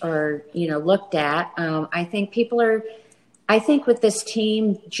juniors are, looked at. I think with this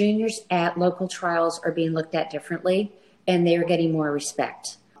team, juniors at local trials are being looked at differently, and they're getting more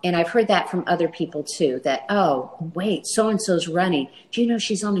respect. And I've heard that from other people too, that, oh, wait, so-and-so's running. Do you know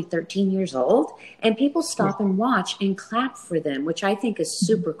she's only 13 years old? And people stop and watch and clap for them, which I think is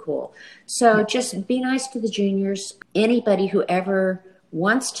super cool. So just be nice to the juniors. Anybody who ever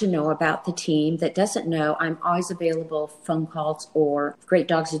wants to know about the team that doesn't know, I'm always available, phone calls or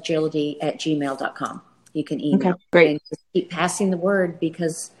greatdogsagility@gmail.com. You can email. Okay, great. And just keep passing the word,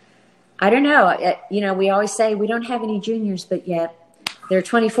 because I don't know. We always say we don't have any juniors, but yet there are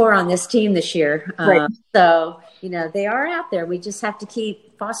 24 on this team this year. Right. So, they are out there. We just have to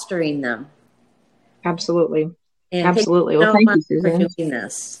keep fostering them. Absolutely. And Absolutely. Well, thank you, Susan. For doing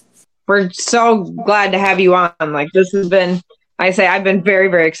this. We're so glad to have you on. This has been, I've been very,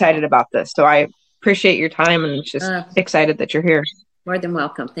 very excited about this. So I appreciate your time and just excited that you're here. More than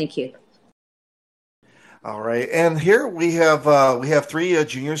welcome. Thank you. All right, and here we have three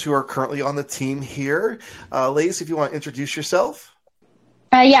juniors who are currently on the team here. Ladies, if you want to introduce yourself.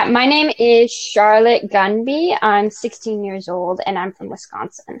 My name is Charlotte Gunby. I'm 16 years old, and I'm from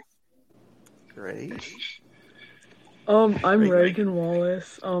Wisconsin. Great. I'm Reagan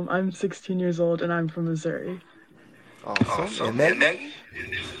Wallace. I'm 16 years old, and I'm from Missouri. Awesome. And Maggie?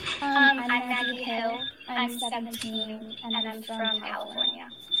 I'm Maggie Hill. I'm 17, and I'm from California.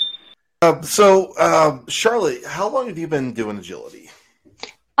 Charlotte, how long have you been doing agility?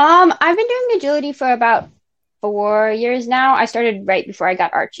 I've been doing agility for about 4 years now. I started right before I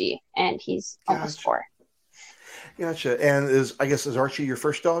got Archie, and he's almost 4. Gotcha. And is Archie your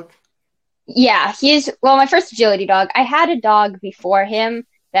first dog? Yeah, he's my first agility dog. I had a dog before him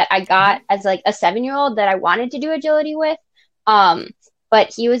that I got as a 7-year-old that I wanted to do agility with.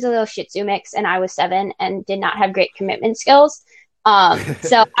 But he was a little Shih Tzu mix, and I was 7 and did not have great commitment skills. So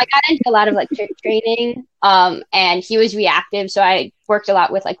I got into a lot of trick training, and he was reactive. So I worked a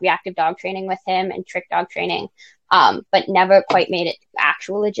lot with reactive dog training with him and trick dog training, but never quite made it to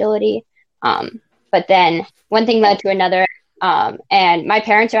actual agility. But then one thing led to another. And my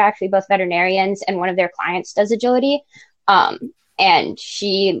parents are actually both veterinarians, and one of their clients does agility. And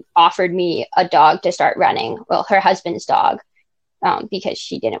she offered me a dog to start running. Well, her husband's dog. Because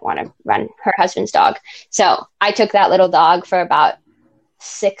she didn't want to run her husband's dog. So I took that little dog for about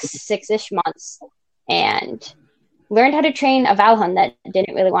six-ish months and learned how to train a Valhund that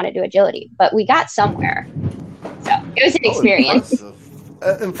didn't really want to do agility, but we got somewhere. So it was an experience.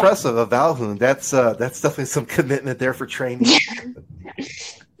 Impressive, a Valhund. That's definitely some commitment there for training.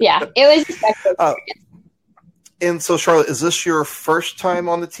 Yeah, it was a special experience. And so, Charlotte, is this your first time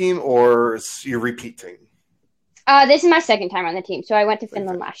on the team, or is your repeat team? This is my second time on the team. So I went to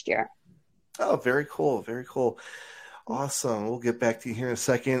Finland last year. Oh, very cool. Very cool. Awesome. We'll get back to you here in a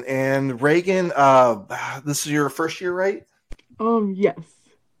second. And Reagan, this is your first year, right? Yes.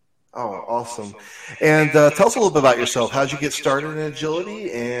 Oh, awesome. And tell us a little bit about yourself. How'd you get started in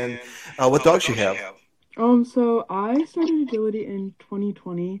agility, and what dogs you have? So I started agility in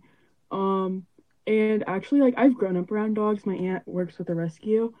 2020. And actually, I've grown up around dogs. My aunt works with a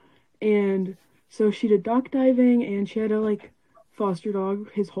rescue, and so she did dock diving, and she had a foster dog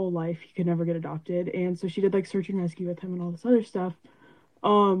his whole life. He could never get adopted, and so she did search and rescue with him and all this other stuff.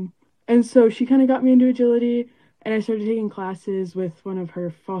 And so she kind of got me into agility, and I started taking classes with one of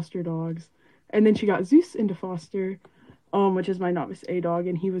her foster dogs, and then she got Zeus into foster, which is my novice A dog,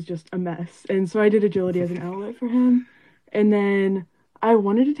 and he was just a mess. And so I did agility as an outlet for him, and then I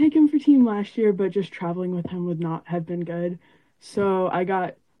wanted to take him for team last year, but just traveling with him would not have been good. So I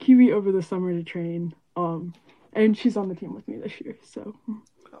got Kiwi over the summer to train, and she's on the team with me this year. So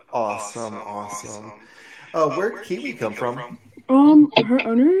awesome. Where did Kiwi come from? Her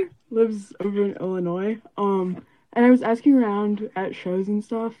owner lives over in Illinois. And I was asking around at shows and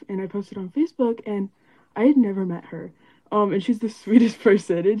stuff, and I posted on Facebook, and I had never met her. And she's the sweetest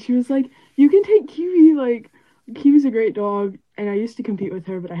person, and she was like, "You can take Kiwi. Kiwi's a great dog." And I used to compete with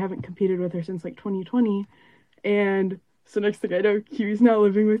her, but I haven't competed with her since 2020. And so next thing I know, Kiwi's now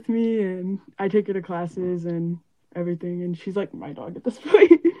living with me, and I take her to classes and everything, and she's my dog at this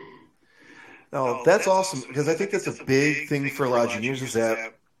point. Oh, that's awesome, because I think that's a big thing for a lot of juniors, is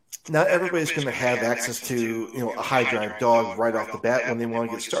that not everybody's going to have access to a high drive dog right off the bat when they want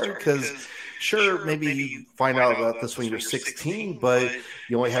to get started, because sure, maybe you find out about this when you're 16, but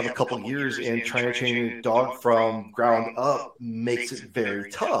you only have a couple years, and trying to train your dog from ground up makes it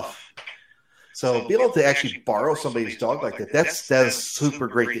very tough. So being able to actually borrow somebody's dog like that is super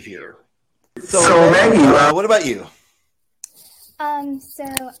great to hear. So Maggie, what about you?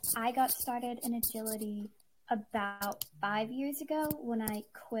 So I got started in agility about 5 years ago when I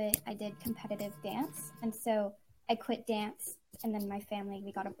quit. I did competitive dance, and so I quit dance, and then my family,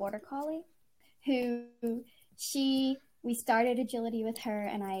 we got a border collie we started agility with her,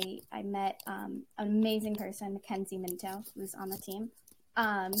 and I met an amazing person, Mackenzie Minto, who's on the team.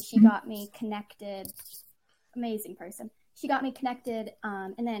 She got me connected, amazing person. She got me connected,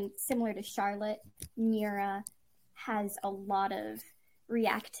 and then similar to Charlotte, Mira has a lot of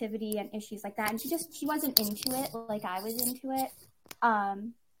reactivity and issues like that, and she wasn't into it like I was into it.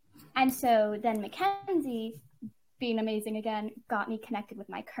 And so then Mackenzie, being amazing again, got me connected with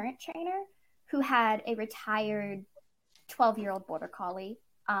my current trainer, who had a retired 12-year-old border collie,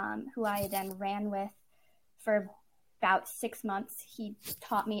 who I then ran with for about 6 months. He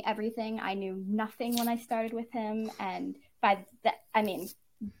taught me everything. I knew nothing when I started with him, and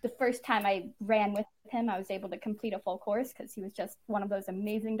the first time I ran with him, I was able to complete a full course because he was just one of those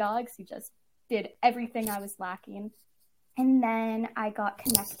amazing dogs who just did everything I was lacking. And then I got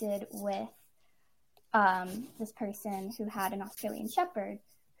connected with this person who had an Australian Shepherd,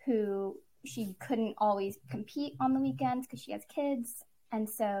 who she couldn't always compete on the weekends because she has kids. And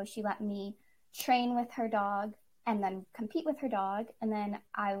so she let me train with her dog and then compete with her dog. And then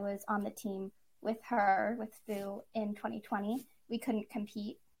I was on the team with her, with Fu, in 2020. We couldn't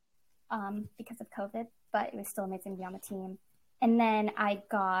compete because of COVID, but it was still amazing to be on the team. And then I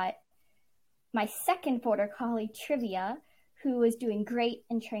got my second border collie, Trivia, who was doing great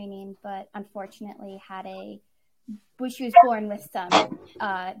in training, but unfortunately she was born with some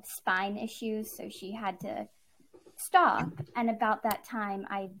spine issues, so she had to stop. And about that time,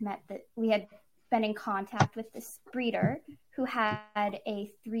 we had been in contact with this breeder who had a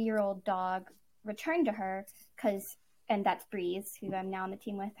 3-year-old dog returned to her and that's Breeze, who I'm now on the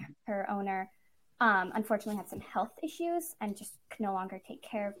team with. Her owner unfortunately had some health issues and just could no longer take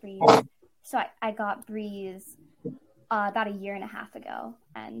care of Breeze. So I got Breeze about 1.5 years ago,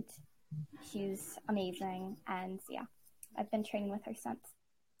 and she's amazing. And yeah, I've been training with her since,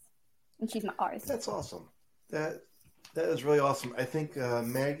 and she's ours. That's awesome. That is really awesome. I think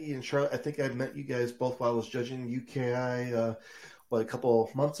Maggie and Charlotte, I think I met you guys both while I was judging UKI a couple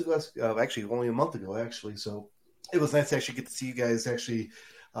of months ago. Actually, only a month ago, actually. So it was nice to actually get to see you guys actually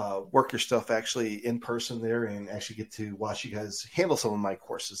work your stuff actually in person there, and actually get to watch you guys handle some of my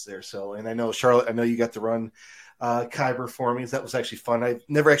courses there. So, and I know Charlotte, you got to run Kyber for me. That was actually fun. I've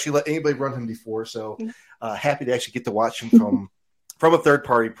never actually let anybody run him before, so happy to actually get to watch him from a third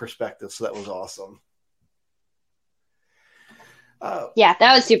party perspective. So that was awesome. Yeah,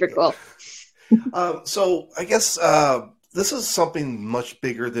 that was super cool. So I guess this is something much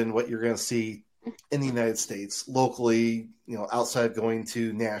bigger than what you're going to see in the United States locally, outside going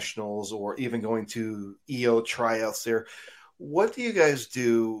to nationals or even going to EO tryouts there. What do you guys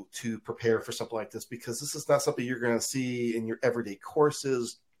do to prepare for something like this? Because this is not something you're going to see in your everyday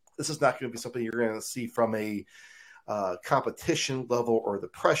courses. This is not going to be something you're going to see from a competition level or the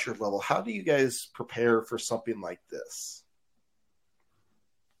pressure level. How do you guys prepare for something like this?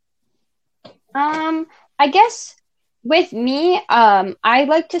 I guess with me, I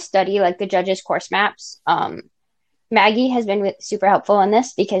like to study the judges' course maps. Maggie has been super helpful in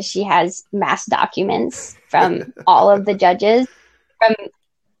this because she has mass documents from all of the judges from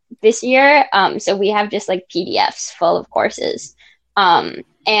this year. So we have just PDFs full of courses.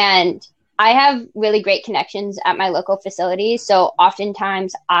 And I have really great connections at my local facility. So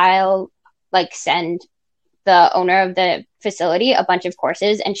oftentimes I'll send the owner of the facility a bunch of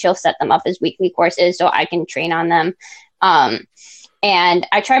courses, and she'll set them up as weekly courses so I can train on them. And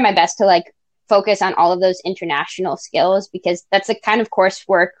I try my best to focus on all of those international skills, because that's the kind of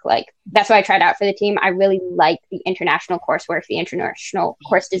coursework, that's why I tried out for the team. I really like the international coursework, the international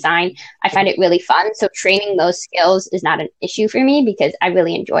course design. I find it really fun. So training those skills is not an issue for me because I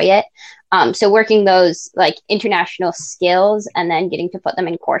really enjoy it. So working those international skills and then getting to put them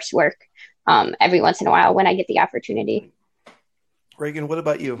in coursework every once in a while when I get the opportunity. Reagan, what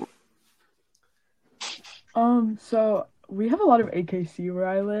about you? So we have a lot of AKC where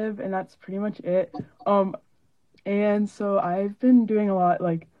I live, and that's pretty much it. And so I've been doing a lot,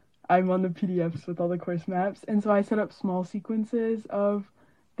 I'm on the PDFs with all the course maps, and so I set up small sequences of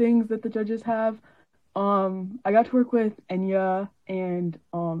things that the judges have. I got to work with Enya and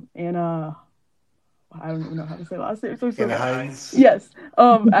Anna I don't even know how to say last name. So Anna Hines. Yes.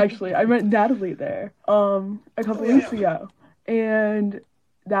 Actually, I met Natalie there a couple weeks ago, and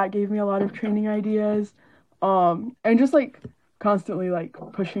that gave me a lot of training ideas, and just like constantly like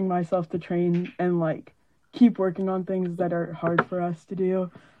pushing myself to train and like keep working on things that are hard for us to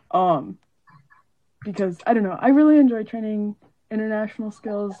do, because I don't know, I really enjoy training international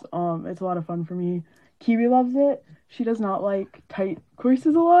skills. It's a lot of fun for me. Kiwi loves it. She does not like tight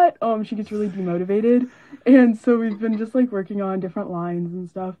courses a lot. She gets really demotivated. And so we've been just like working on different lines and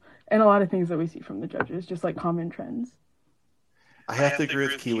stuff, and a lot of things that we see from the judges, just like common trends. I have to agree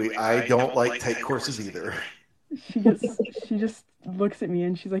with Kiwi. I don't like tight courses either. She just looks at me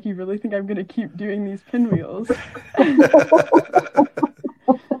and she's like, "You really think I'm gonna keep doing these pinwheels?"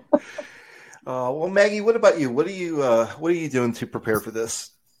 Well, Maggie, what about you? What are you doing to prepare for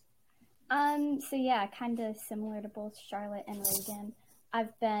this? So yeah, kind of similar to both Charlotte and Reagan.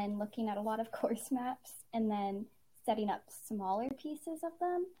 I've been looking at a lot of course maps and then setting up smaller pieces of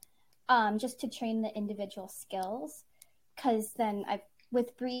them, just to train the individual skills. Because then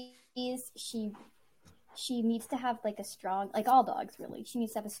with Breeze, she needs to have like a strong, like all dogs really, she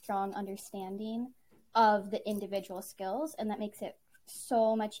needs to have a strong understanding of the individual skills, and that makes it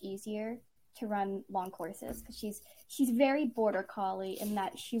so much easier to run long courses, because she's very border collie in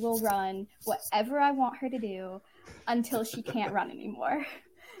that she will run whatever I want her to do until she can't run anymore.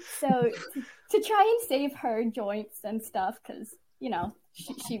 So to try and save her joints and stuff, because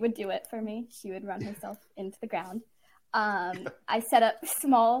she would do it for me, she would run herself into the ground. I set up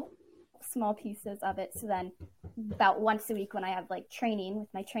small pieces of it, so then about once a week when I have like training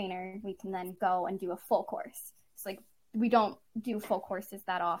with my trainer, we can then go and do a full course. It's like we don't do full courses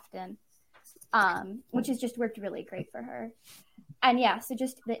that often, which has just worked really great for her. And yeah, so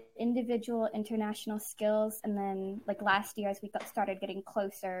just the individual international skills, and then like last year as we started getting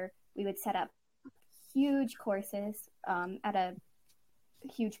closer, we would set up huge courses at a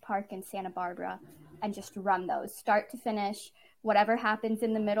huge park in Santa Barbara and just run those start to finish. Whatever happens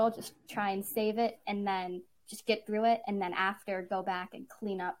in the middle, just try and save it and then just get through it, and then after go back and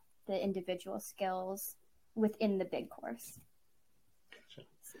clean up the individual skills within the big course.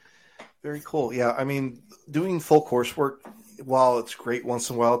 Very cool. Yeah, I mean, doing full coursework, while it's great once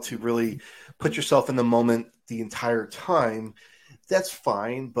in a while to really put yourself in the moment the entire time, that's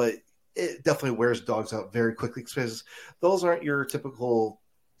fine, but it definitely wears dogs out very quickly, because those aren't your typical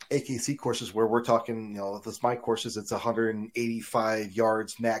AKC courses where we're talking, if it's my courses, it's 185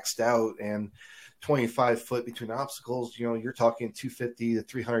 yards maxed out and 25 foot between obstacles. You're talking 250 to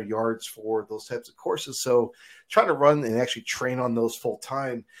 300 yards for those types of courses. So trying to run and actually train on those full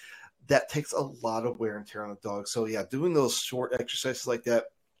time, that takes a lot of wear and tear on a dog. So yeah, doing those short exercises like that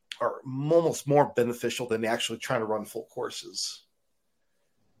are almost more beneficial than actually trying to run full courses.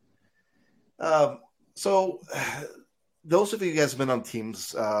 So those of you guys have been on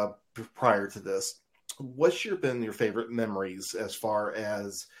teams prior to this, what's been your favorite memories as far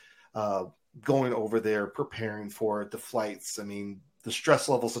as going over there, preparing for the flights? I mean, the stress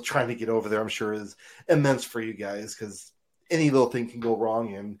levels of trying to get over there, I'm sure, is immense for you guys, because any little thing can go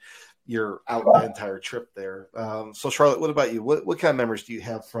wrong and you're out the entire trip there. So Charlotte, what about you? What kind of memories do you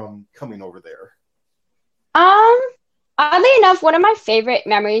have from coming over there? Oddly enough, one of my favorite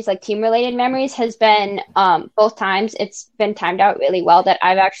memories, like team-related memories, has been both times it's been timed out really well that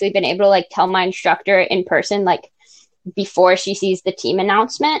I've actually been able to like tell my instructor in person, like before she sees the team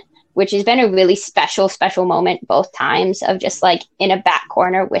announcement, which has been a really special moment both times, of just like in a back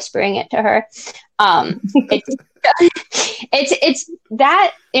corner whispering it to her. It's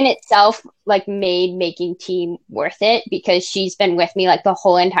that in itself like made making team worth it, because she's been with me like the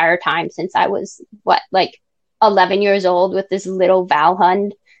whole entire time since I was 11 years old with this little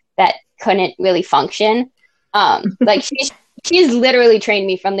Valhund that couldn't really function. Like she's literally trained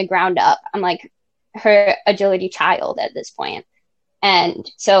me from the ground up. I'm like her agility child at this point.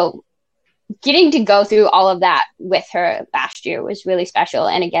 And so getting to go through all of that with her last year was really special.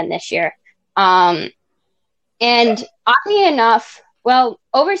 And again, this year. And oddly enough,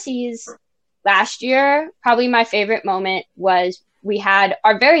 overseas last year, probably my favorite moment was we had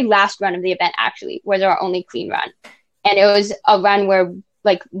our very last run of the event actually was our only clean run. And it was a run where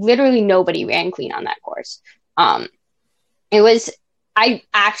like literally nobody ran clean on that course. I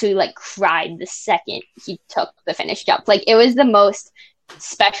actually like cried the second he took the finish jump. Like it was the most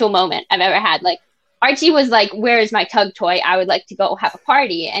special moment I've ever had. Like Archie was like, "Where is my tug toy? I would like to go have a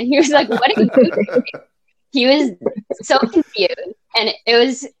party." And he was like, "What are you doing?" He was so confused. And it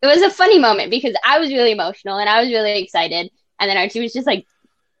was a funny moment because I was really emotional and I was really excited. And then Archie was just like,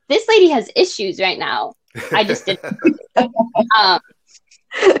 "This lady has issues right now. I just didn't."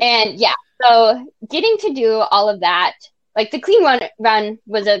 And yeah, So getting to do all of that, like the clean run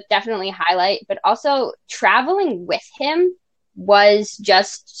was a definitely highlight, but also traveling with him was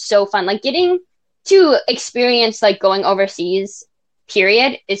just so fun. Like getting to experience like going overseas,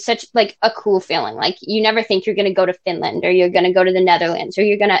 period, is such like a cool feeling. Like you never think you're going to go to Finland or you're going to go to the Netherlands or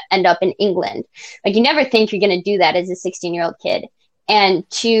you're going to end up in England. Like you never think you're going to do that as a 16-year-old kid. And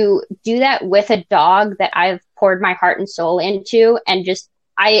to do that with a dog that I've poured my heart and soul into, and just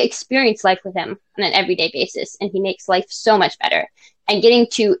I experience life with him on an everyday basis, and he makes life so much better. And getting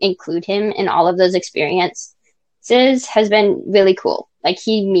to include him in all of those experiences has been really cool. Like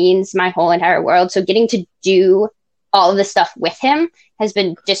he means my whole entire world. So getting to do all of this stuff with him has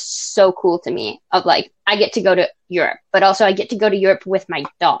been just so cool to me. Of like, I get to go to Europe, but also I get to go to Europe with my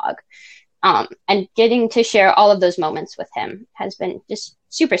dog. And getting to share all of those moments with him has been just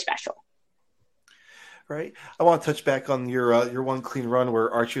super special. Right. I want to touch back on your one clean run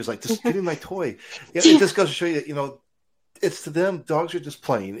where Archie was like, just give me my toy. Yeah, it just goes to show you that, you know, it's to them, dogs are just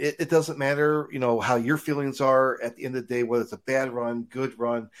playing. It doesn't matter, you know, how your feelings are at the end of the day, whether it's a bad run, good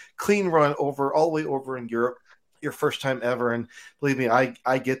run, clean run all the way over in Europe, your first time ever. And believe me,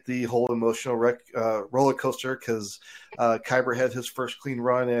 I get the whole emotional roller coaster because Kyber had his first clean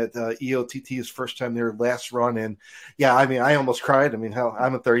run at EOTT's first time there, last run. And yeah, I mean, I almost cried. I mean, hell,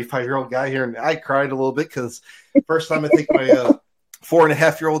 I'm a 35-year-old guy here, and I cried a little bit because first time I think my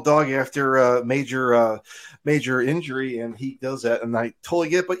 4.5-year-old dog after a major injury, and he does that, and I totally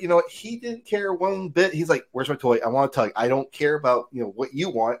get it. But you know what? He didn't care one bit. He's like, "Where's my toy? I want to tell you. I don't care about, you know, what you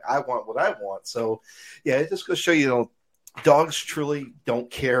want. I want what I want." So, yeah, it just goes to show you, you know, dogs truly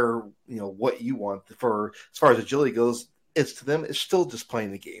don't care, you know, what you want. For as far as agility goes, it's to them. It's still just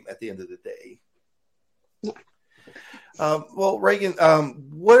playing the game at the end of the day. Yeah. Well, Reagan,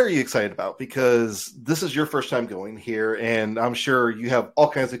 what are you excited about? Because this is your first time going here, and I'm sure you have all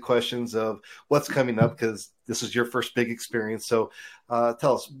kinds of questions of what's coming up because this is your first big experience. So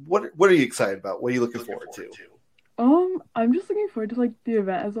tell us, what are you excited about? What are you looking forward to? I'm just looking forward to like the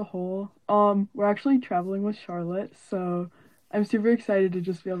event as a whole. We're actually traveling with Charlotte, so I'm super excited to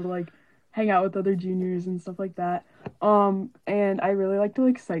just be able to like hang out with other juniors and stuff like that. And I really like to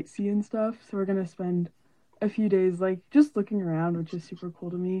like sightsee and stuff, so we're gonna spend a few days like just looking around, which is super cool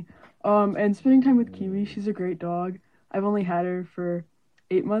to me. And spending time with Kiwi. She's a great dog. I've only had her for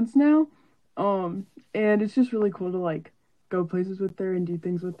 8 months now. And it's just really cool to like go places with her and do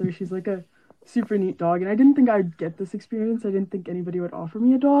things with her. She's like a super neat dog, and I didn't think I'd get this experience. I didn't think anybody would offer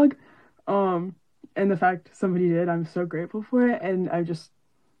me a dog. And the fact somebody did, I'm so grateful for it. And I just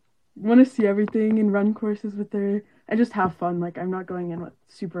want to see everything and run courses with her and just have fun. Like I'm not going in with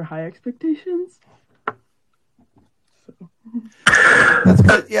super high expectations. That's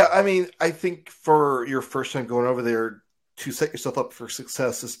good. Yeah, I mean, I think for your first time going over there, to set yourself up for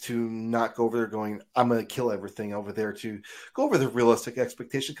success is to not go over there going, I'm going to kill everything over there, to go over the realistic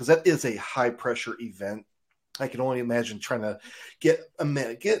expectation, because that is a high pressure event. I can only imagine trying to get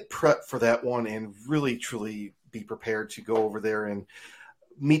prepped for that one and really truly be prepared to go over there and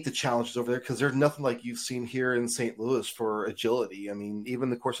meet the challenges over there, because there's nothing like you've seen here in St. Louis for agility. I mean, even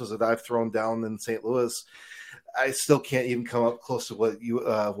the courses that I've thrown down in St. Louis, I still can't even come up close to what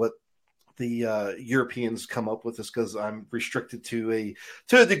the Europeans come up with, is because I'm restricted to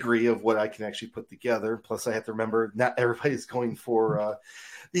a degree of what I can actually put together. Plus, I have to remember not everybody's going for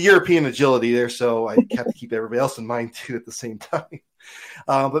the European agility there, so I have to keep everybody else in mind too at the same time.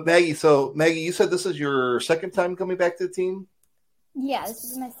 But Maggie, you said this is your second time coming back to the team? Yeah, this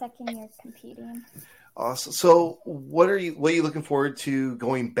is my second year competing. Awesome. So, what are you looking forward to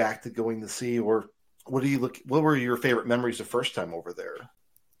going back to see, or what were your favorite memories the first time over there?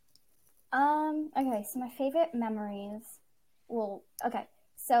 Okay, so my favorite memories,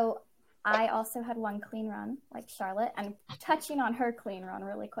 so I also had one clean run like Charlotte, and touching on her clean run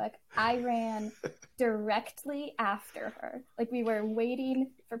really quick, I ran directly after her. Like we were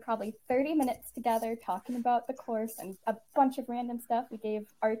waiting for probably 30 minutes together talking about the course and a bunch of random stuff. We gave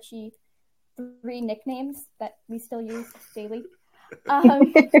Archie 3 nicknames that we still use daily.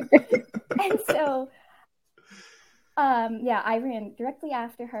 And so, I ran directly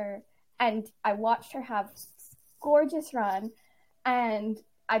after her, and I watched her have gorgeous run. And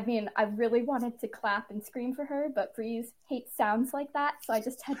I mean, I really wanted to clap and scream for her, but Breeze hates sounds like that. So I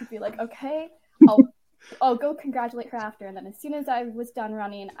just had to be like, okay, I'll go congratulate her after. And then as soon as I was done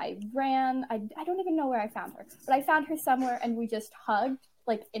running, I ran. I don't even know where I found her, but I found her somewhere, and we just hugged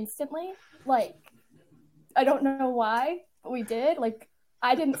like instantly. Like, I don't know why, but we did. Like,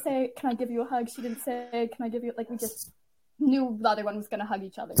 I didn't say, can I give you a hug? She didn't say, can I give you, like, we just knew the other one was going to hug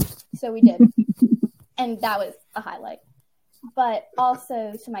each other. So we did. And that was a highlight. But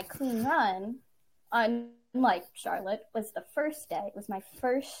also, so my clean run, unlike Charlotte, was the first day. It was my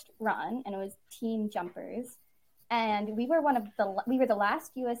first run, and it was team jumpers. And we were the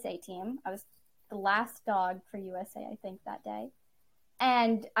last USA team. I was the last dog for USA, I think, that day.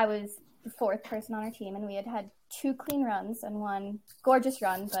 And I was the fourth person on our team, and we had 2 clean runs and 1 gorgeous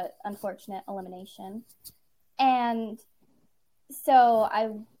run, but unfortunate elimination. And so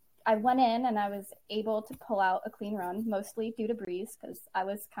I went in and I was able to pull out a clean run, mostly due to Breeze, because I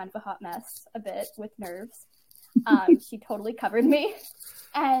was kind of a hot mess a bit with nerves. She totally covered me.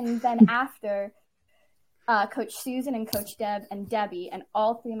 And then after, Coach Susan and Coach Deb and Debbie and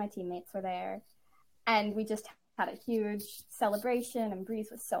all 3 of my teammates were there. And we just had a huge celebration, and Breeze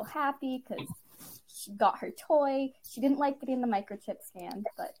was so happy because she got her toy. She didn't like getting the microchip scan,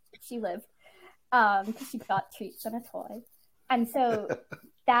 but she lived because she got treats and a toy. And so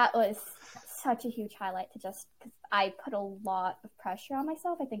that was such a huge highlight to just because I put a lot of pressure on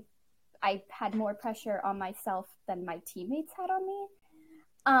myself. I think I had more pressure on myself than my teammates had on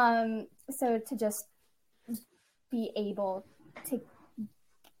me. So to just be able to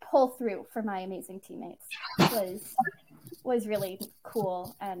pull through for my amazing teammates was really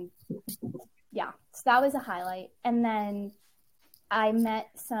cool. And yeah, so that was a highlight. And then I met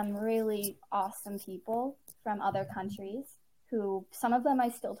some really awesome people from other countries who, some of them I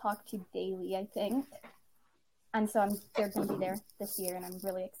still talk to daily, I think. And so they're going to be there this year, and I'm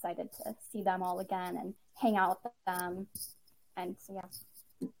really excited to see them all again and hang out with them. And so,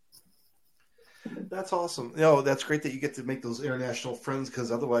 yeah. That's awesome. That's great that you get to make those international friends,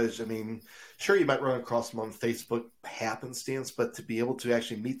 because otherwise, I mean, sure, you might run across them on Facebook happenstance, but to be able to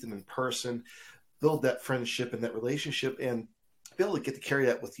actually meet them in person, build that friendship and that relationship, and be able to get to carry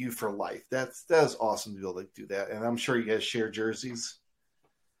that with you for life. That is awesome to be able to do that. And I'm sure you guys share jerseys.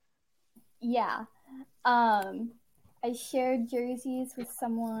 Yeah. I shared jerseys with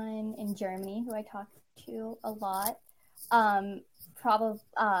someone in Germany who I talked to a lot. Probably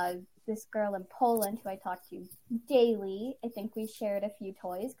this girl in Poland who I talked to daily. I think we shared a few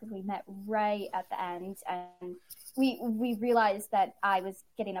toys because we met right at the end, and we realized that I was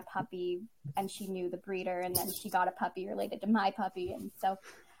getting a puppy and she knew the breeder, and then she got a puppy related to my puppy. And so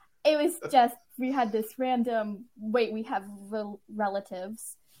it was just, we had this random, we have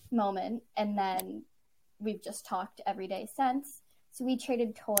relatives moment, and then we've just talked every day since. So we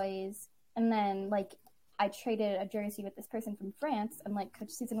traded toys, and then I traded a jersey with this person from France, and like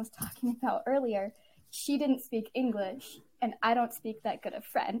Coach Susan was talking about earlier, she didn't speak English, and I don't speak that good of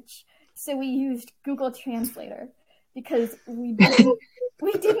French. So we used Google Translator because we didn't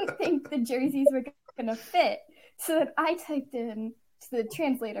think the jerseys were going to fit. So then I typed in to the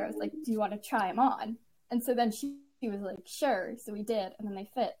translator, I was like, do you want to try them on? And so then she was like, sure. So we did, and then they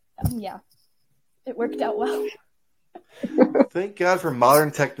fit. Yeah, it worked out well. Thank God for modern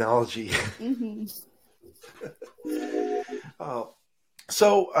technology. Mm-hmm.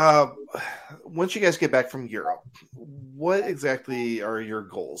 So once you guys get back from Europe, what exactly are your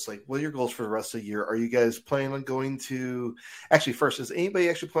goals? What are your goals for the rest of the year? Are you guys planning on going to, actually first, is anybody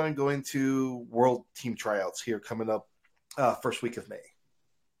actually planning on going to World Team Tryouts here coming up first week of May?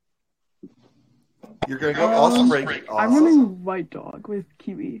 You're going to go? Awesome, Reagan. Awesome. I'm running White Dog with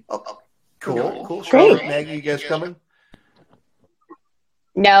Kiwi. Oh, cool. Great. Charlotte, Maggie, you guys coming?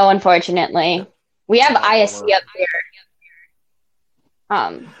 No, unfortunately. We have ISC up here.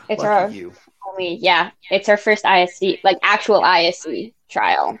 It's it's our first ISC, actual ISC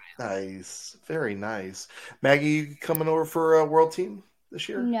trial. Nice, very nice. Maggie, you coming over for a World Team this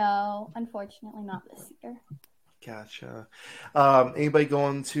year? No, unfortunately not this year. Gotcha. Anybody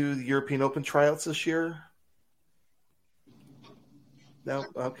going to the European Open tryouts this year? No?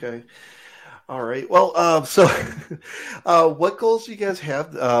 Okay. All right. Well, so what goals do you guys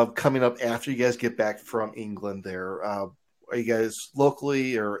have coming up after you guys get back from England there? Are you guys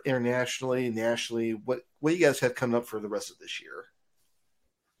locally or internationally, nationally? What do you guys have coming up for the rest of this year?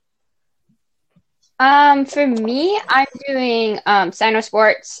 For me, I'm doing Sino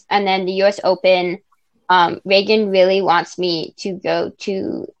Sports and then the US Open. Reagan really wants me to go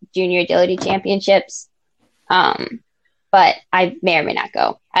to Junior Agility Championships. But I may or may not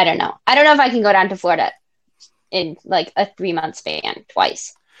go. I don't know. I don't know if I can go down to Florida in a 3-month span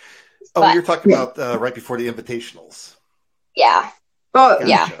twice. Oh, but you're talking about right before the invitationals. Yeah. Oh, gotcha.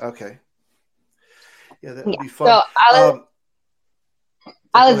 Yeah. Okay. Yeah, that would be fun. So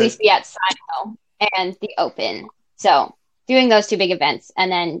I'll at least be at Sino and the Open. So doing those 2 big events and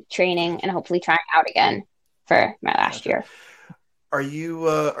then training and hopefully trying out again for my last year. Are you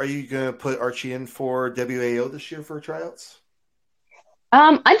going to put Archie in for WAO this year for tryouts?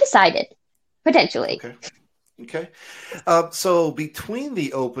 Undecided, potentially. Okay. Okay. So between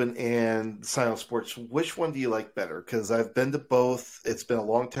the Open and Sino Sports, which one do you like better? Because I've been to both. It's been a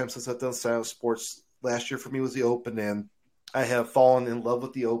long time since I've done Sino Sports. Last year for me was the Open, and I have fallen in love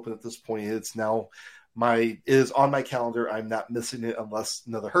with the Open at this point. It's now it is on my calendar. I'm not missing it unless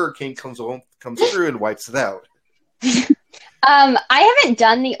another hurricane comes through and wipes it out. I haven't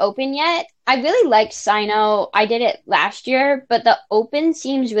done the Open yet. I really liked Sino. I did it last year, but the Open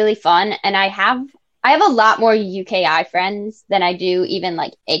seems really fun, and I have a lot more UKI friends than I do even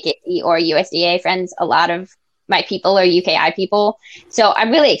like AKC or USDA friends. A lot of my people are UKI people. So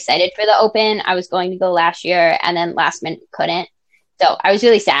I'm really excited for the Open. I was going to go last year and then last minute couldn't. So I was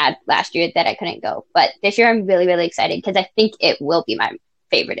really sad last year that I couldn't go. But this year I'm really, really excited because I think it will be my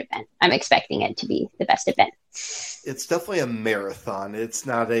favorite event. I'm expecting it to be the best event. It's definitely a marathon. It's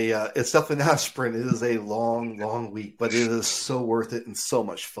definitely not a sprint. It is a long, long week, but it is so worth it and so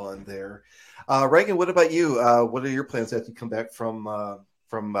much fun there. Reagan, what about you? What are your plans after you come back from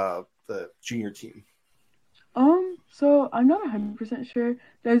the junior team? So I'm not 100% sure.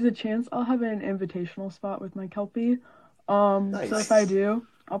 There's a chance I'll have an invitational spot with my Kelpie. Nice. So if I do,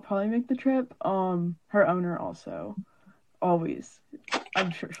 I'll probably make the trip. Her owner also always, I'm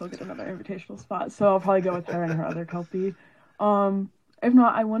sure she'll get another invitational spot. So I'll probably go with her and her other Kelpie. If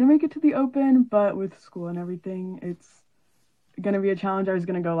not, I want to make it to the Open, but with school and everything, it's going to be a challenge. I was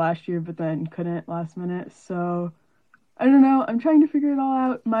going to go last year, but then couldn't last minute. So I don't know. I'm trying to figure it all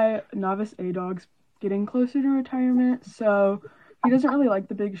out. My novice A dog's getting closer to retirement, so he doesn't really like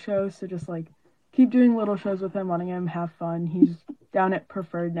the big shows. So just like keep doing little shows with him, letting him have fun. He's down at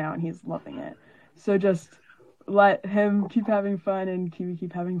Preferred now, and he's loving it. So just let him keep having fun and Kiwi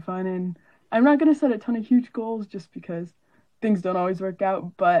keep having fun. And I'm not going to set a ton of huge goals just because things don't always work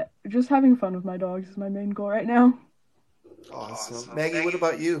out, but just having fun with my dogs is my main goal right now. Awesome. Maggie, what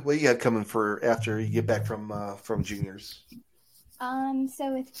about you? What do you got coming for after you get back from juniors?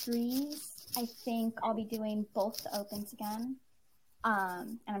 So with Breeze, I think I'll be doing both the Opens again.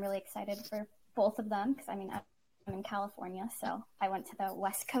 And I'm really excited for both of them because, I mean, I'm in California, so I went to the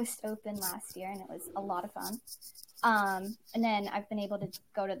West Coast Open last year, and it was a lot of fun. And then I've been able to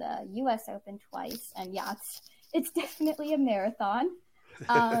go to the U.S. Open twice, and yeah, it's definitely a marathon.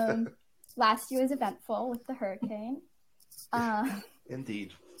 Last year was eventful with the hurricane.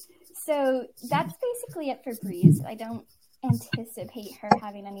 Indeed. So that's basically it for Breeze. I don't anticipate her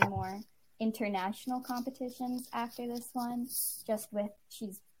having any more international competitions after this one, just with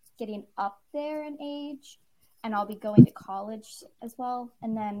she's getting up there in age, and I'll be going to college as well.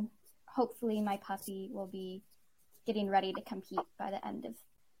 And then hopefully my puppy will be getting ready to compete by the end of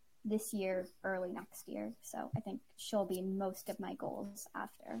this year, early next year. So I think she'll be most of my goals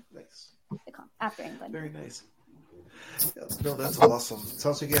after after England. Very nice. Yeah, no, that's awesome.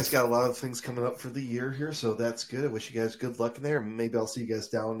 Sounds like you guys got a lot of things coming up for the year here, so that's good. I wish you guys good luck in there. Maybe I'll see you guys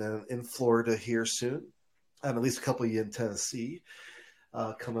down in Florida here soon. At least a couple of you in Tennessee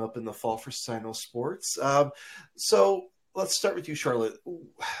coming up in the fall for Sino Sports. So let's start with you, Charlotte.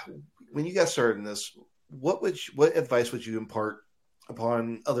 When you got started in this, what advice would you impart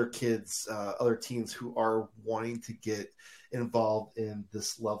upon other kids, other teens who are wanting to get involved in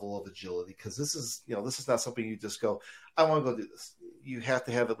this level of agility? Because this is not something you just go, I want to go do this. You have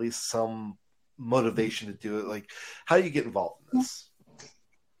to have at least some motivation to do it. Like, how do you get involved in this?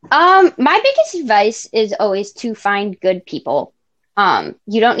 My biggest advice is always to find good people.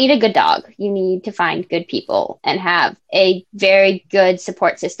 You don't need a good dog. You need to find good people and have a very good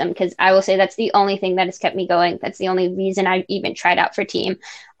support system, because I will say that's the only thing that has kept me going. That's the only reason I've even tried out for team.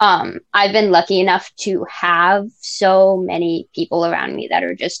 I've been lucky enough to have so many people around me that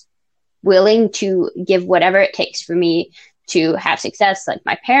are just willing to give whatever it takes for me to have success, like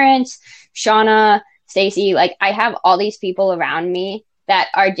my parents, Shauna, Stacy. Like, I have all these people around me that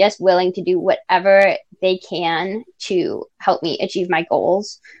are just willing to do whatever they can to help me achieve my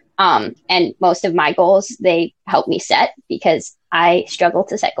goals. And most of my goals, they help me set because I struggle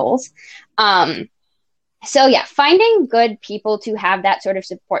to set goals. So yeah, finding good people to have that sort of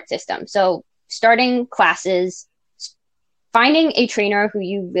support system. So starting classes, finding a trainer who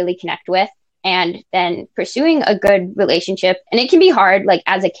you really connect with, and then pursuing a good relationship. And it can be hard, like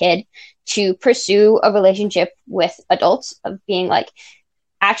as a kid, to pursue a relationship with adults, of being like,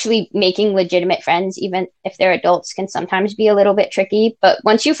 actually making legitimate friends, even if they're adults, can sometimes be a little bit tricky. But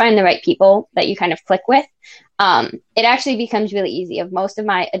once you find the right people that you kind of click with, it actually becomes really easy. Of most of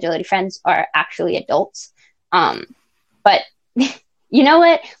my agility friends are actually adults. But you know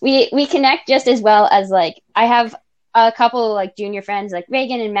what? We connect just as well as, like, I have a couple like junior friends like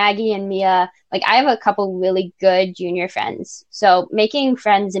Reagan and Maggie and Mia. Like, I have a couple really good junior friends. So making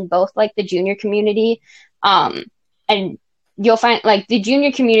friends in both like the junior community And you'll find like the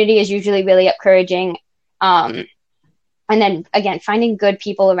junior community is usually really encouraging. And then again, finding good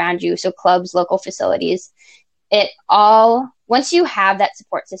people around you. So clubs, local facilities, once you have that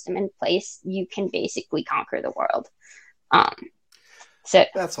support system in place, you can basically conquer the world. So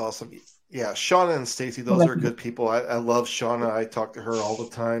that's awesome. Yeah, Shauna and Stacy, those are good people. I love Shauna. I talk to her all the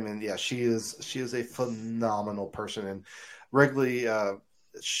time, and yeah, she is a phenomenal person. And regularly,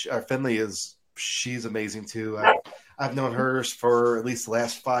 Finley she's amazing too. I've known her for at least the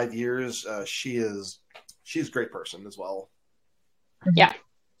last 5 years. She's a great person as well. Yeah.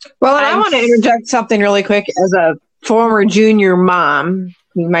 Well, and I want to interject something really quick as a former junior mom.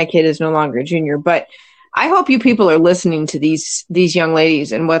 My kid is no longer a junior, but I hope you people are listening to these young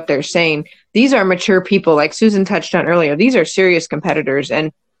ladies and what they're saying. These are mature people, like Susan touched on earlier. These are serious competitors,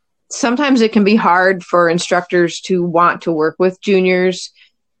 and sometimes it can be hard for instructors to want to work with juniors.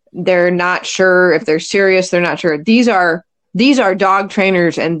 They're not sure if they're serious. They're not sure. These are dog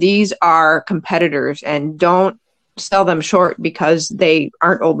trainers, and these are competitors, and don't sell them short because they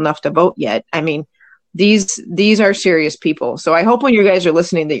aren't old enough to vote yet. I mean, these are serious people. So I hope when you guys are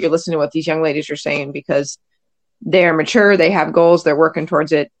listening that you're listening to what these young ladies are saying, because they're mature, they have goals, they're working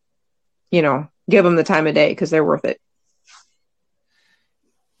towards it. Give them the time of day because they're worth it.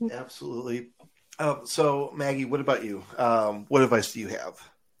 Absolutely. So Maggie, what about you? What advice do you have?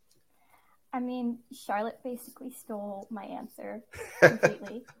 I mean, Charlotte basically stole my answer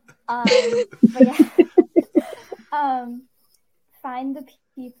completely. But yeah, find the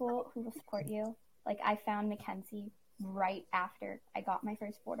people who will support you. Like, I found Mackenzie right after I got my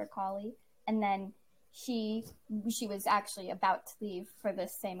first border collie, and then she was actually about to leave for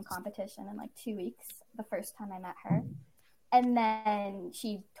this same competition in like 2 weeks the first time I met her. And then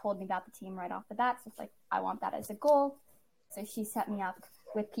she told me about the team right off the bat. So it's like, I want that as a goal. So she set me up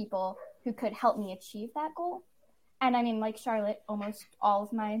with people who could help me achieve that goal. And I mean, like Charlotte, almost all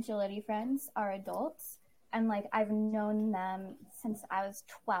of my agility friends are adults. And like, I've known them since I was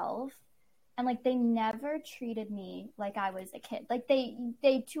 12. And like, they never treated me like I was a kid. Like they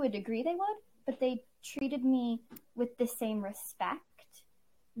to a degree they would, but they treated me with the same respect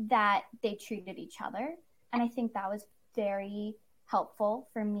that they treated each other. And I think that was very helpful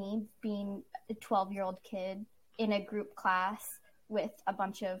for me, being a 12-year-old kid in a group class with a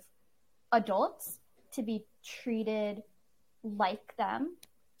bunch of adults, to be treated like them.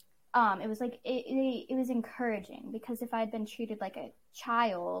 It was like it was encouraging, because if I had been treated like a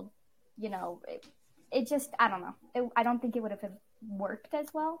child, it just, I don't know. I don't think it would have worked as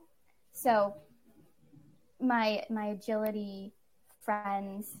well. So my agility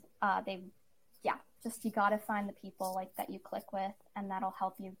friends, you got to find the people like that you click with, and that'll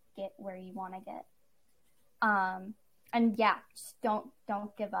help you get where you want to get. And yeah, just don't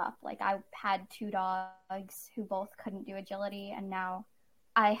give up. Like, I had 2 dogs who both couldn't do agility, and now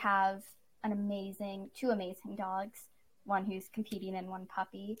I have 2 amazing dogs, one who's competing and one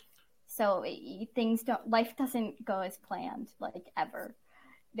puppy. So life doesn't go as planned, like, ever.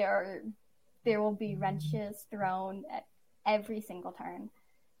 There will be wrenches thrown at every single turn.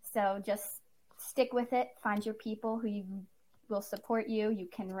 So just stick with it. Find your people who will support you. You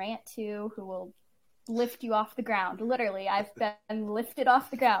can rant to, who will lift you off the ground. Literally, I've been lifted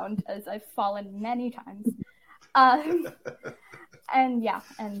off the ground as I've fallen many times. And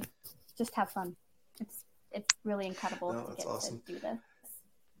just have fun. It's really incredible to get to do this.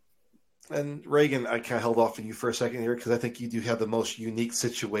 And Reagan, I kind of held off on you for a second here, because I think you do have the most unique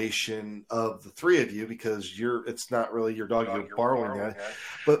situation of the 3 of you, because it's not really your dog you're borrowing that.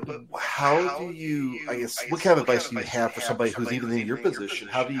 But how do you, I guess, what kind of advice do you have for somebody who's even in your position?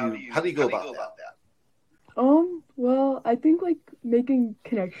 How do you go about that? Well, I think like making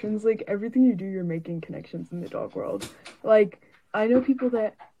connections, like everything you do, you're making connections in the dog world. Like, I know people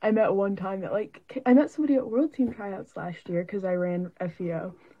that I met one time that, like, I met somebody at World Team Tryouts last year because I ran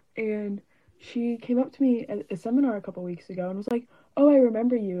FEO, and she came up to me at a seminar a couple weeks ago and was like, "Oh, I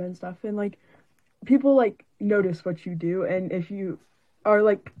remember you," and stuff. And like, people like notice what you do, and if you are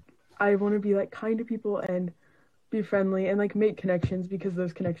like, I want to be like kind to people and be friendly and like make connections, because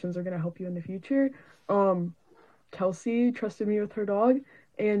those connections are going to help you in the future. Kelsey trusted me with her dog,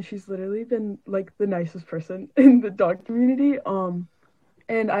 and she's literally been like the nicest person in the dog community.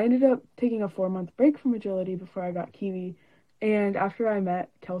 And I ended up taking a 4-month break from agility before I got Kiwi. And after I met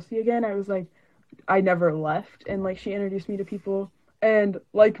Kelsey again, I was like, I never left. And like, she introduced me to people. And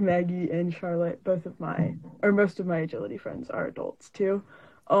like Maggie and Charlotte, most of my agility friends are adults too.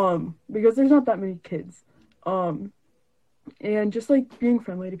 Because there's not that many kids. And just like being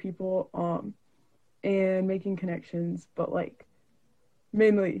friendly to people, and making connections, but like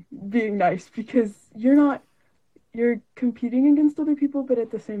mainly being nice, because you're competing against other people, but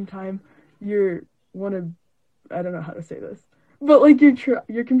at the same time, I don't know how to say this, but like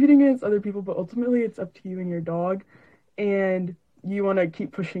you're competing against other people, but ultimately it's up to you and your dog, and you want to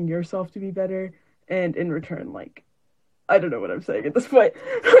keep pushing yourself to be better, and in return, like, I don't know what I'm saying at this point.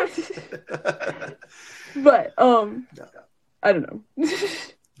 But I don't know.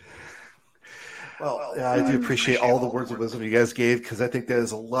 Well, yeah, I do appreciate all the words of wisdom you guys gave, because I think that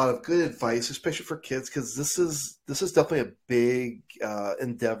is a lot of good advice, especially for kids, because this is definitely a big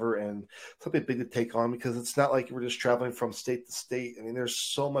endeavor and something big to take on, because it's not like we're just traveling from state to state. I mean,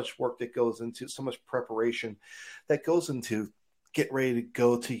 there's so much work that goes into, so much preparation that goes into get ready to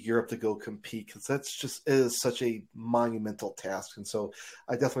go to Europe to go compete, because is such a monumental task. And so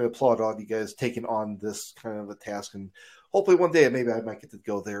I definitely applaud all of you guys taking on this kind of a task, and hopefully one day maybe I might get to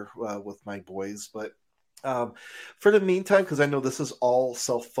go there with my boys. But for the meantime, because I know this is all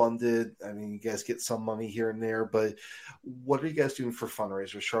self-funded, I mean, you guys get some money here and there, but what are you guys doing for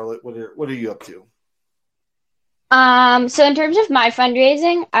fundraisers? Charlotte, what are you up to? So in terms of my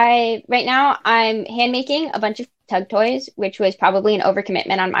fundraising, right now I'm hand making a bunch of tug toys, which was probably an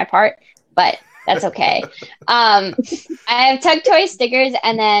overcommitment on my part, but that's okay. I have tug toy stickers,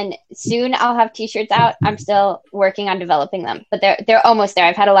 and then soon I'll have t-shirts out. I'm still working on developing them, but they're almost there.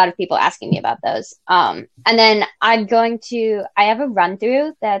 I've had a lot of people asking me about those. And then I have a run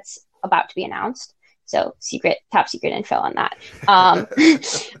through that's about to be announced. So top secret info on that. I'm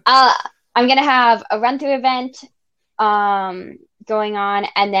going to have a run through event going on,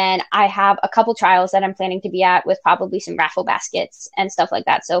 and then I have a couple trials that I'm planning to be at with probably some raffle baskets and stuff like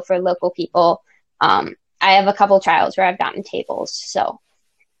that. So for local people, I have a couple trials where I've gotten tables. So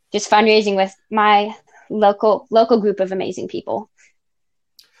just fundraising with my local group of amazing people.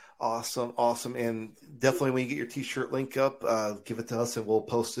 Awesome. And definitely when you get your t-shirt link up, give it to us and we'll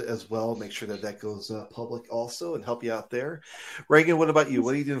post it as well. Make sure that goes public also, and help you out there. Reagan, what about you?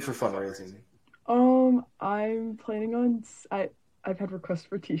 What are you doing for fundraising? I'm planning on, I've had requests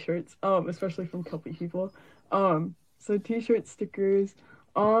for t-shirts, especially from Kelpie people. So t-shirts, stickers.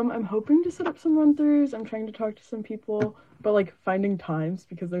 I'm hoping to set up some run-throughs. I'm trying to talk to some people, but like finding times,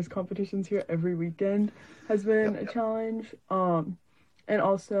 because there's competitions here every weekend, has been a challenge. And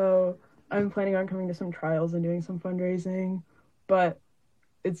also I'm planning on coming to some trials and doing some fundraising, but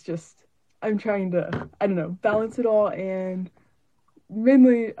it's just, I'm trying to, I don't know, balance it all, and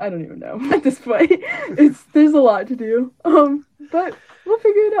mainly, I don't even know at this point. There's a lot to do, but we'll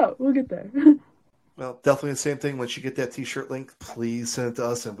figure it out. We'll get there. Well, definitely the same thing. Once you get that t-shirt link, please send it to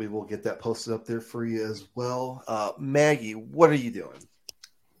us, and we will get that posted up there for you as well. Maggie, what are you doing?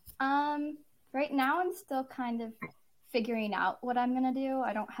 Right now I'm still kind of figuring out what I'm gonna do.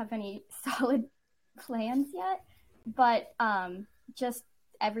 I don't have any solid plans yet, but just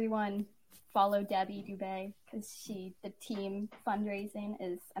everyone follow Debbie Dubé, because the team fundraising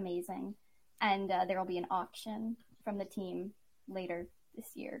is amazing, and there will be an auction from the team later this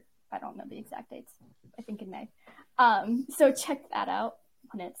year. I don't know the exact dates. I think in May. So check that out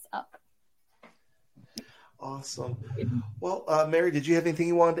when it's up. Awesome. Well, Mary, did you have anything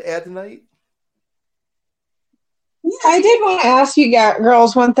you wanted to add tonight? Yeah, I did want to ask you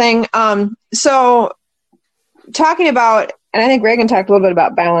girls one thing. So talking about, and I think Reagan talked a little bit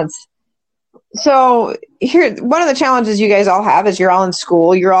about balance. So here, one of the challenges you guys all have is you're all in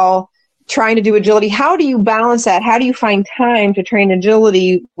school. You're all trying to do agility. How do you balance that? How do you find time to train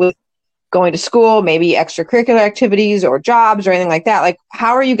agility with going to school, maybe extracurricular activities or jobs or anything like that? Like,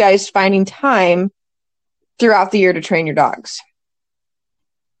 how are you guys finding time throughout the year to train your dogs?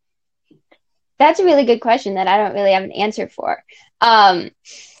 That's a really good question that I don't really have an answer for.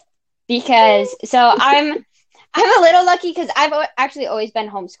 Because I'm a little lucky because I've actually always been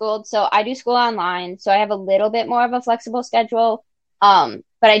homeschooled. So I do school online. So I have a little bit more of a flexible schedule.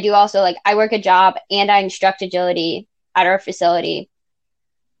 But I do also, like, I work a job and I instruct agility at our facility.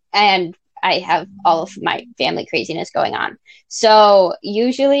 And I have all of my family craziness going on. So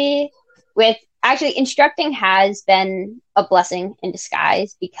usually actually instructing has been a blessing in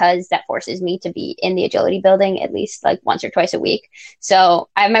disguise, because that forces me to be in the agility building at least like once or twice a week. So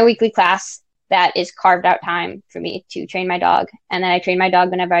I have my weekly class that is carved out time for me to train my dog. And then I train my dog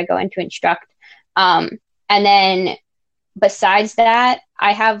whenever I go in to instruct. And then besides that,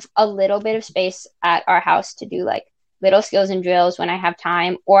 I have a little bit of space at our house to do like little skills and drills when I have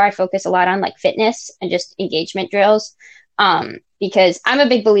time, or I focus a lot on like fitness and just engagement drills. Because I'm a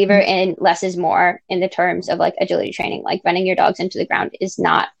big believer in less is more in the terms of like agility training. Like running your dogs into the ground is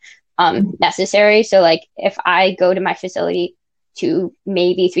not necessary. So like if I go to my facility 2,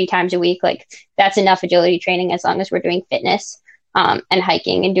 maybe 3 times a week, like that's enough agility training as long as we're doing fitness. and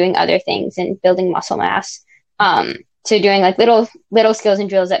hiking and doing other things and building muscle mass. So doing like little skills and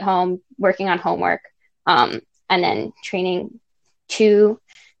drills at home, working on homework, and then training 2-3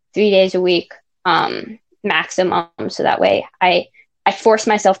 days a week maximum. So that way I force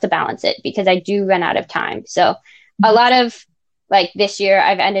myself to balance it because I do run out of time. So a lot of like this year,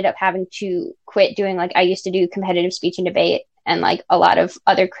 I've ended up having to quit doing like I used to do competitive speech and debate and like a lot of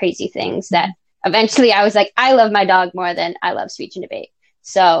other crazy things that eventually I was like, I love my dog more than I love speech and debate.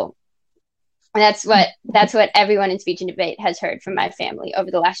 So that's what everyone in speech and debate has heard from my family over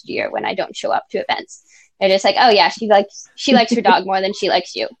the last year when I don't show up to events. They're just like, oh yeah, she likes her dog more than she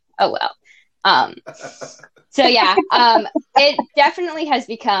likes you. Oh well. So yeah, it definitely has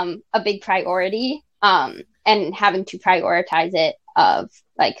become a big priority. And having to prioritize it of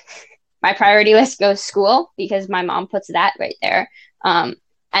like my priority list goes school because my mom puts that right there. And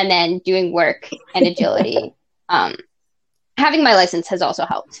then doing work and agility. Having my license has also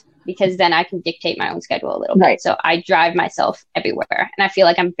helped because then I can dictate my own schedule a little bit. So I drive myself everywhere and I feel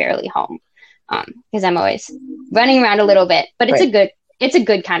like I'm barely home because I'm always running around a little bit, but it's a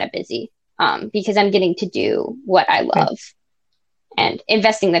good kind of busy because I'm getting to do what I love and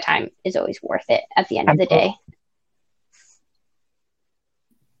investing the time is always worth it at the end of the day.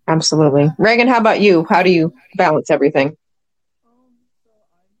 Absolutely. Reagan, how about you? How do you balance everything? So I'm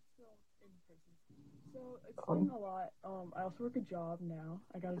still in prison. So it's been a lot. I also work a job now.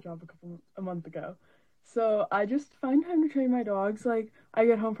 I got a job a month ago. So I just find time to train my dogs. Like I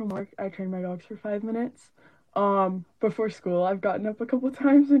get home from work, I train my dogs for 5 minutes. Before school, I've gotten up a couple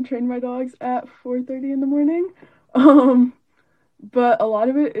times and trained my dogs at 4:30 in the morning. But a lot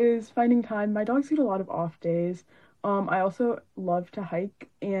of it is finding time. My dogs get a lot of off days. I also love to hike,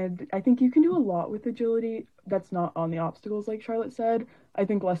 and I think you can do a lot with agility that's not on the obstacles, like Charlotte said. I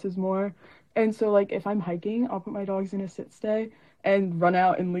think less is more. And so, like, if I'm hiking, I'll put my dogs in a sit stay and run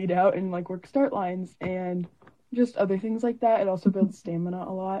out and lead out and, like, work start lines and just other things like that. It also builds stamina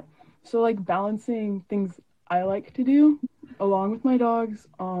a lot. So, like, balancing things I like to do along with my dogs.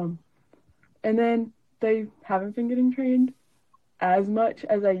 And then they haven't been getting trained as much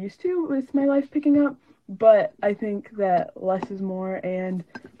as I used to with my life picking up. But I think that less is more, and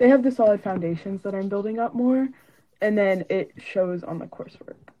they have the solid foundations that I'm building up more, and then it shows on the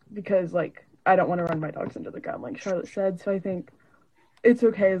coursework because, like, I don't want to run my dogs into the ground, like Charlotte said, so I think it's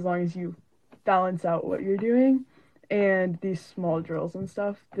okay as long as you balance out what you're doing, and these small drills and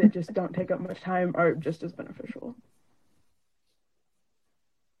stuff that just don't take up much time are just as beneficial.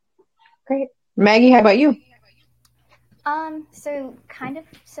 Great. Maggie, how about you? So kind of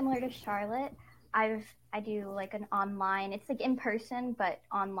similar to Charlotte, I do like an online, it's like in person, but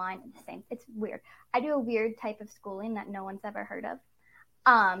online at the same. It's weird. I do a weird type of schooling that no one's ever heard of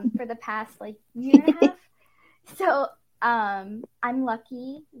for the past like year and a half. So I'm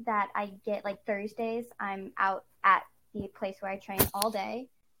lucky that I get like Thursdays, I'm out at the place where I train all day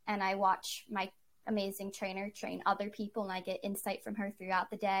and I watch my amazing trainer train other people and I get insight from her throughout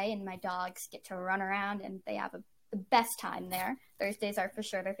the day and my dogs get to run around and they have the best time there. Thursdays are for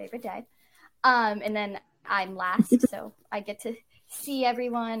sure their favorite day. And then I'm last, so I get to see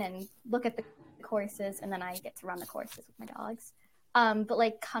everyone and look at the courses, and then I get to run the courses with my dogs. But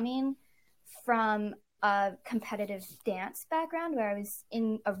like coming from a competitive dance background where I was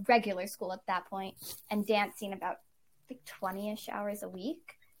in a regular school at that point and dancing about like 20-ish hours a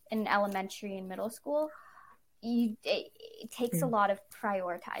week in elementary and middle school, it takes a lot of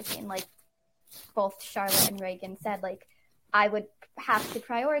prioritizing. Like both Charlotte and Reagan said, like I would have to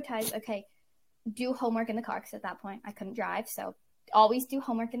prioritize, okay, do homework in the car because at that point I couldn't drive. So always do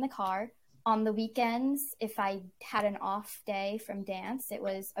homework in the car. On the weekends, if I had an off day from dance, it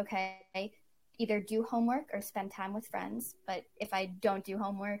was okay, either do homework or spend time with friends. But if I don't do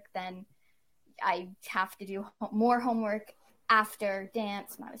homework, then I have to do more homework after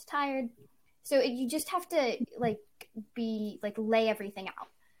dance when I was tired. So you just have to like lay everything out.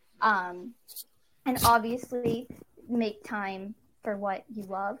 And obviously make time for what you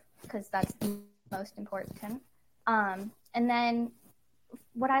love because that's the most important. And then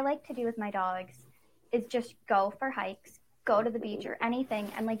what I like to do with my dogs is just go for hikes, go to the beach or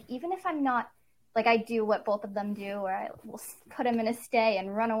anything. And like, even if I'm not, like I do what both of them do, where I will put them in a stay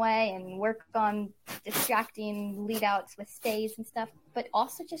and run away and work on distracting lead outs with stays and stuff, but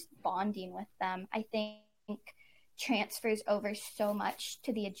also just bonding with them, I think transfers over so much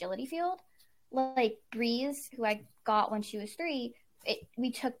to the agility field. Like Breeze, who I got when she was 3,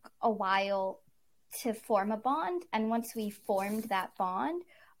 we took a while to form a bond. And once we formed that bond,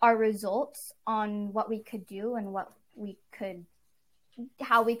 our results on what we could do and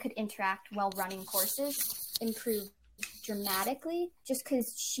how we could interact while running courses improved dramatically, just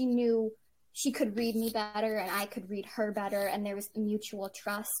because she knew she could read me better and I could read her better. And there was a mutual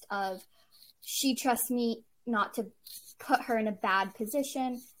trust of she trusts me not to put her in a bad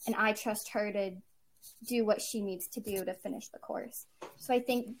position, and I trust her to do what she needs to do to finish the course. So I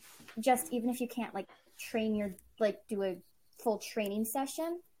think just even if you can't like train your, like do a full training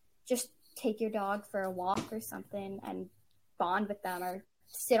session, just take your dog for a walk or something and bond with them, or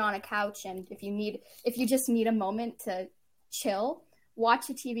sit on a couch. And if you just need a moment to chill, watch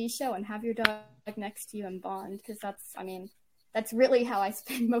a TV show and have your dog next to you and bond. Because that's really how I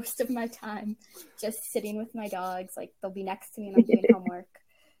spend most of my time, just sitting with my dogs. Like they'll be next to me and I'm doing homework.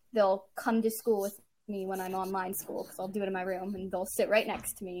 They'll come to school with me when I'm online school, because I'll do it in my room, and they'll sit right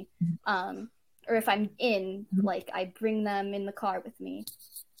next to me. Or if I'm in, like I bring them in the car with me.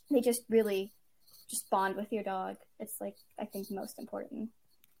 They just really just bond with your dog. It's like, I think, most important.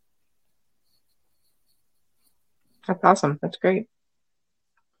 That's awesome. That's great.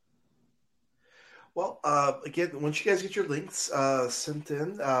 Well, again, once you guys get your links send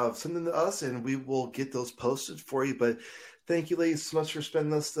them to us, and we will get those posted for you. But thank you, ladies, so much for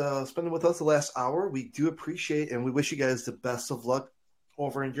spending with us the last hour. We do appreciate it, and we wish you guys the best of luck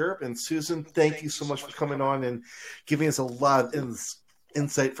over in Europe. And Susan, thank you so much for coming on and giving us a lot of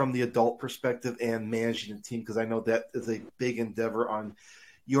insight from the adult perspective and managing the team, because I know that is a big endeavor on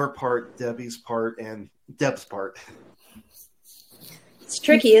your part, Debbie's part, and Deb's part. It's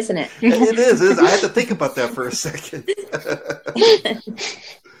tricky, isn't it? It is. I had to think about that for a second.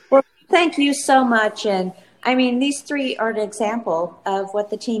 Well, thank you so much. And I mean, these three are an example of what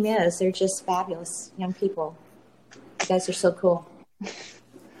the team is. They're just fabulous young people. You guys are so cool.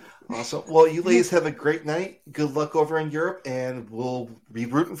 Awesome. Well, you ladies have a great night. Good luck over in Europe, and we'll be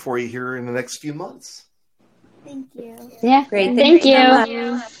rooting for you here in the next few months. Thank you. Yeah. Great. Thank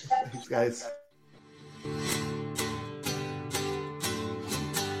you. Thanks, guys.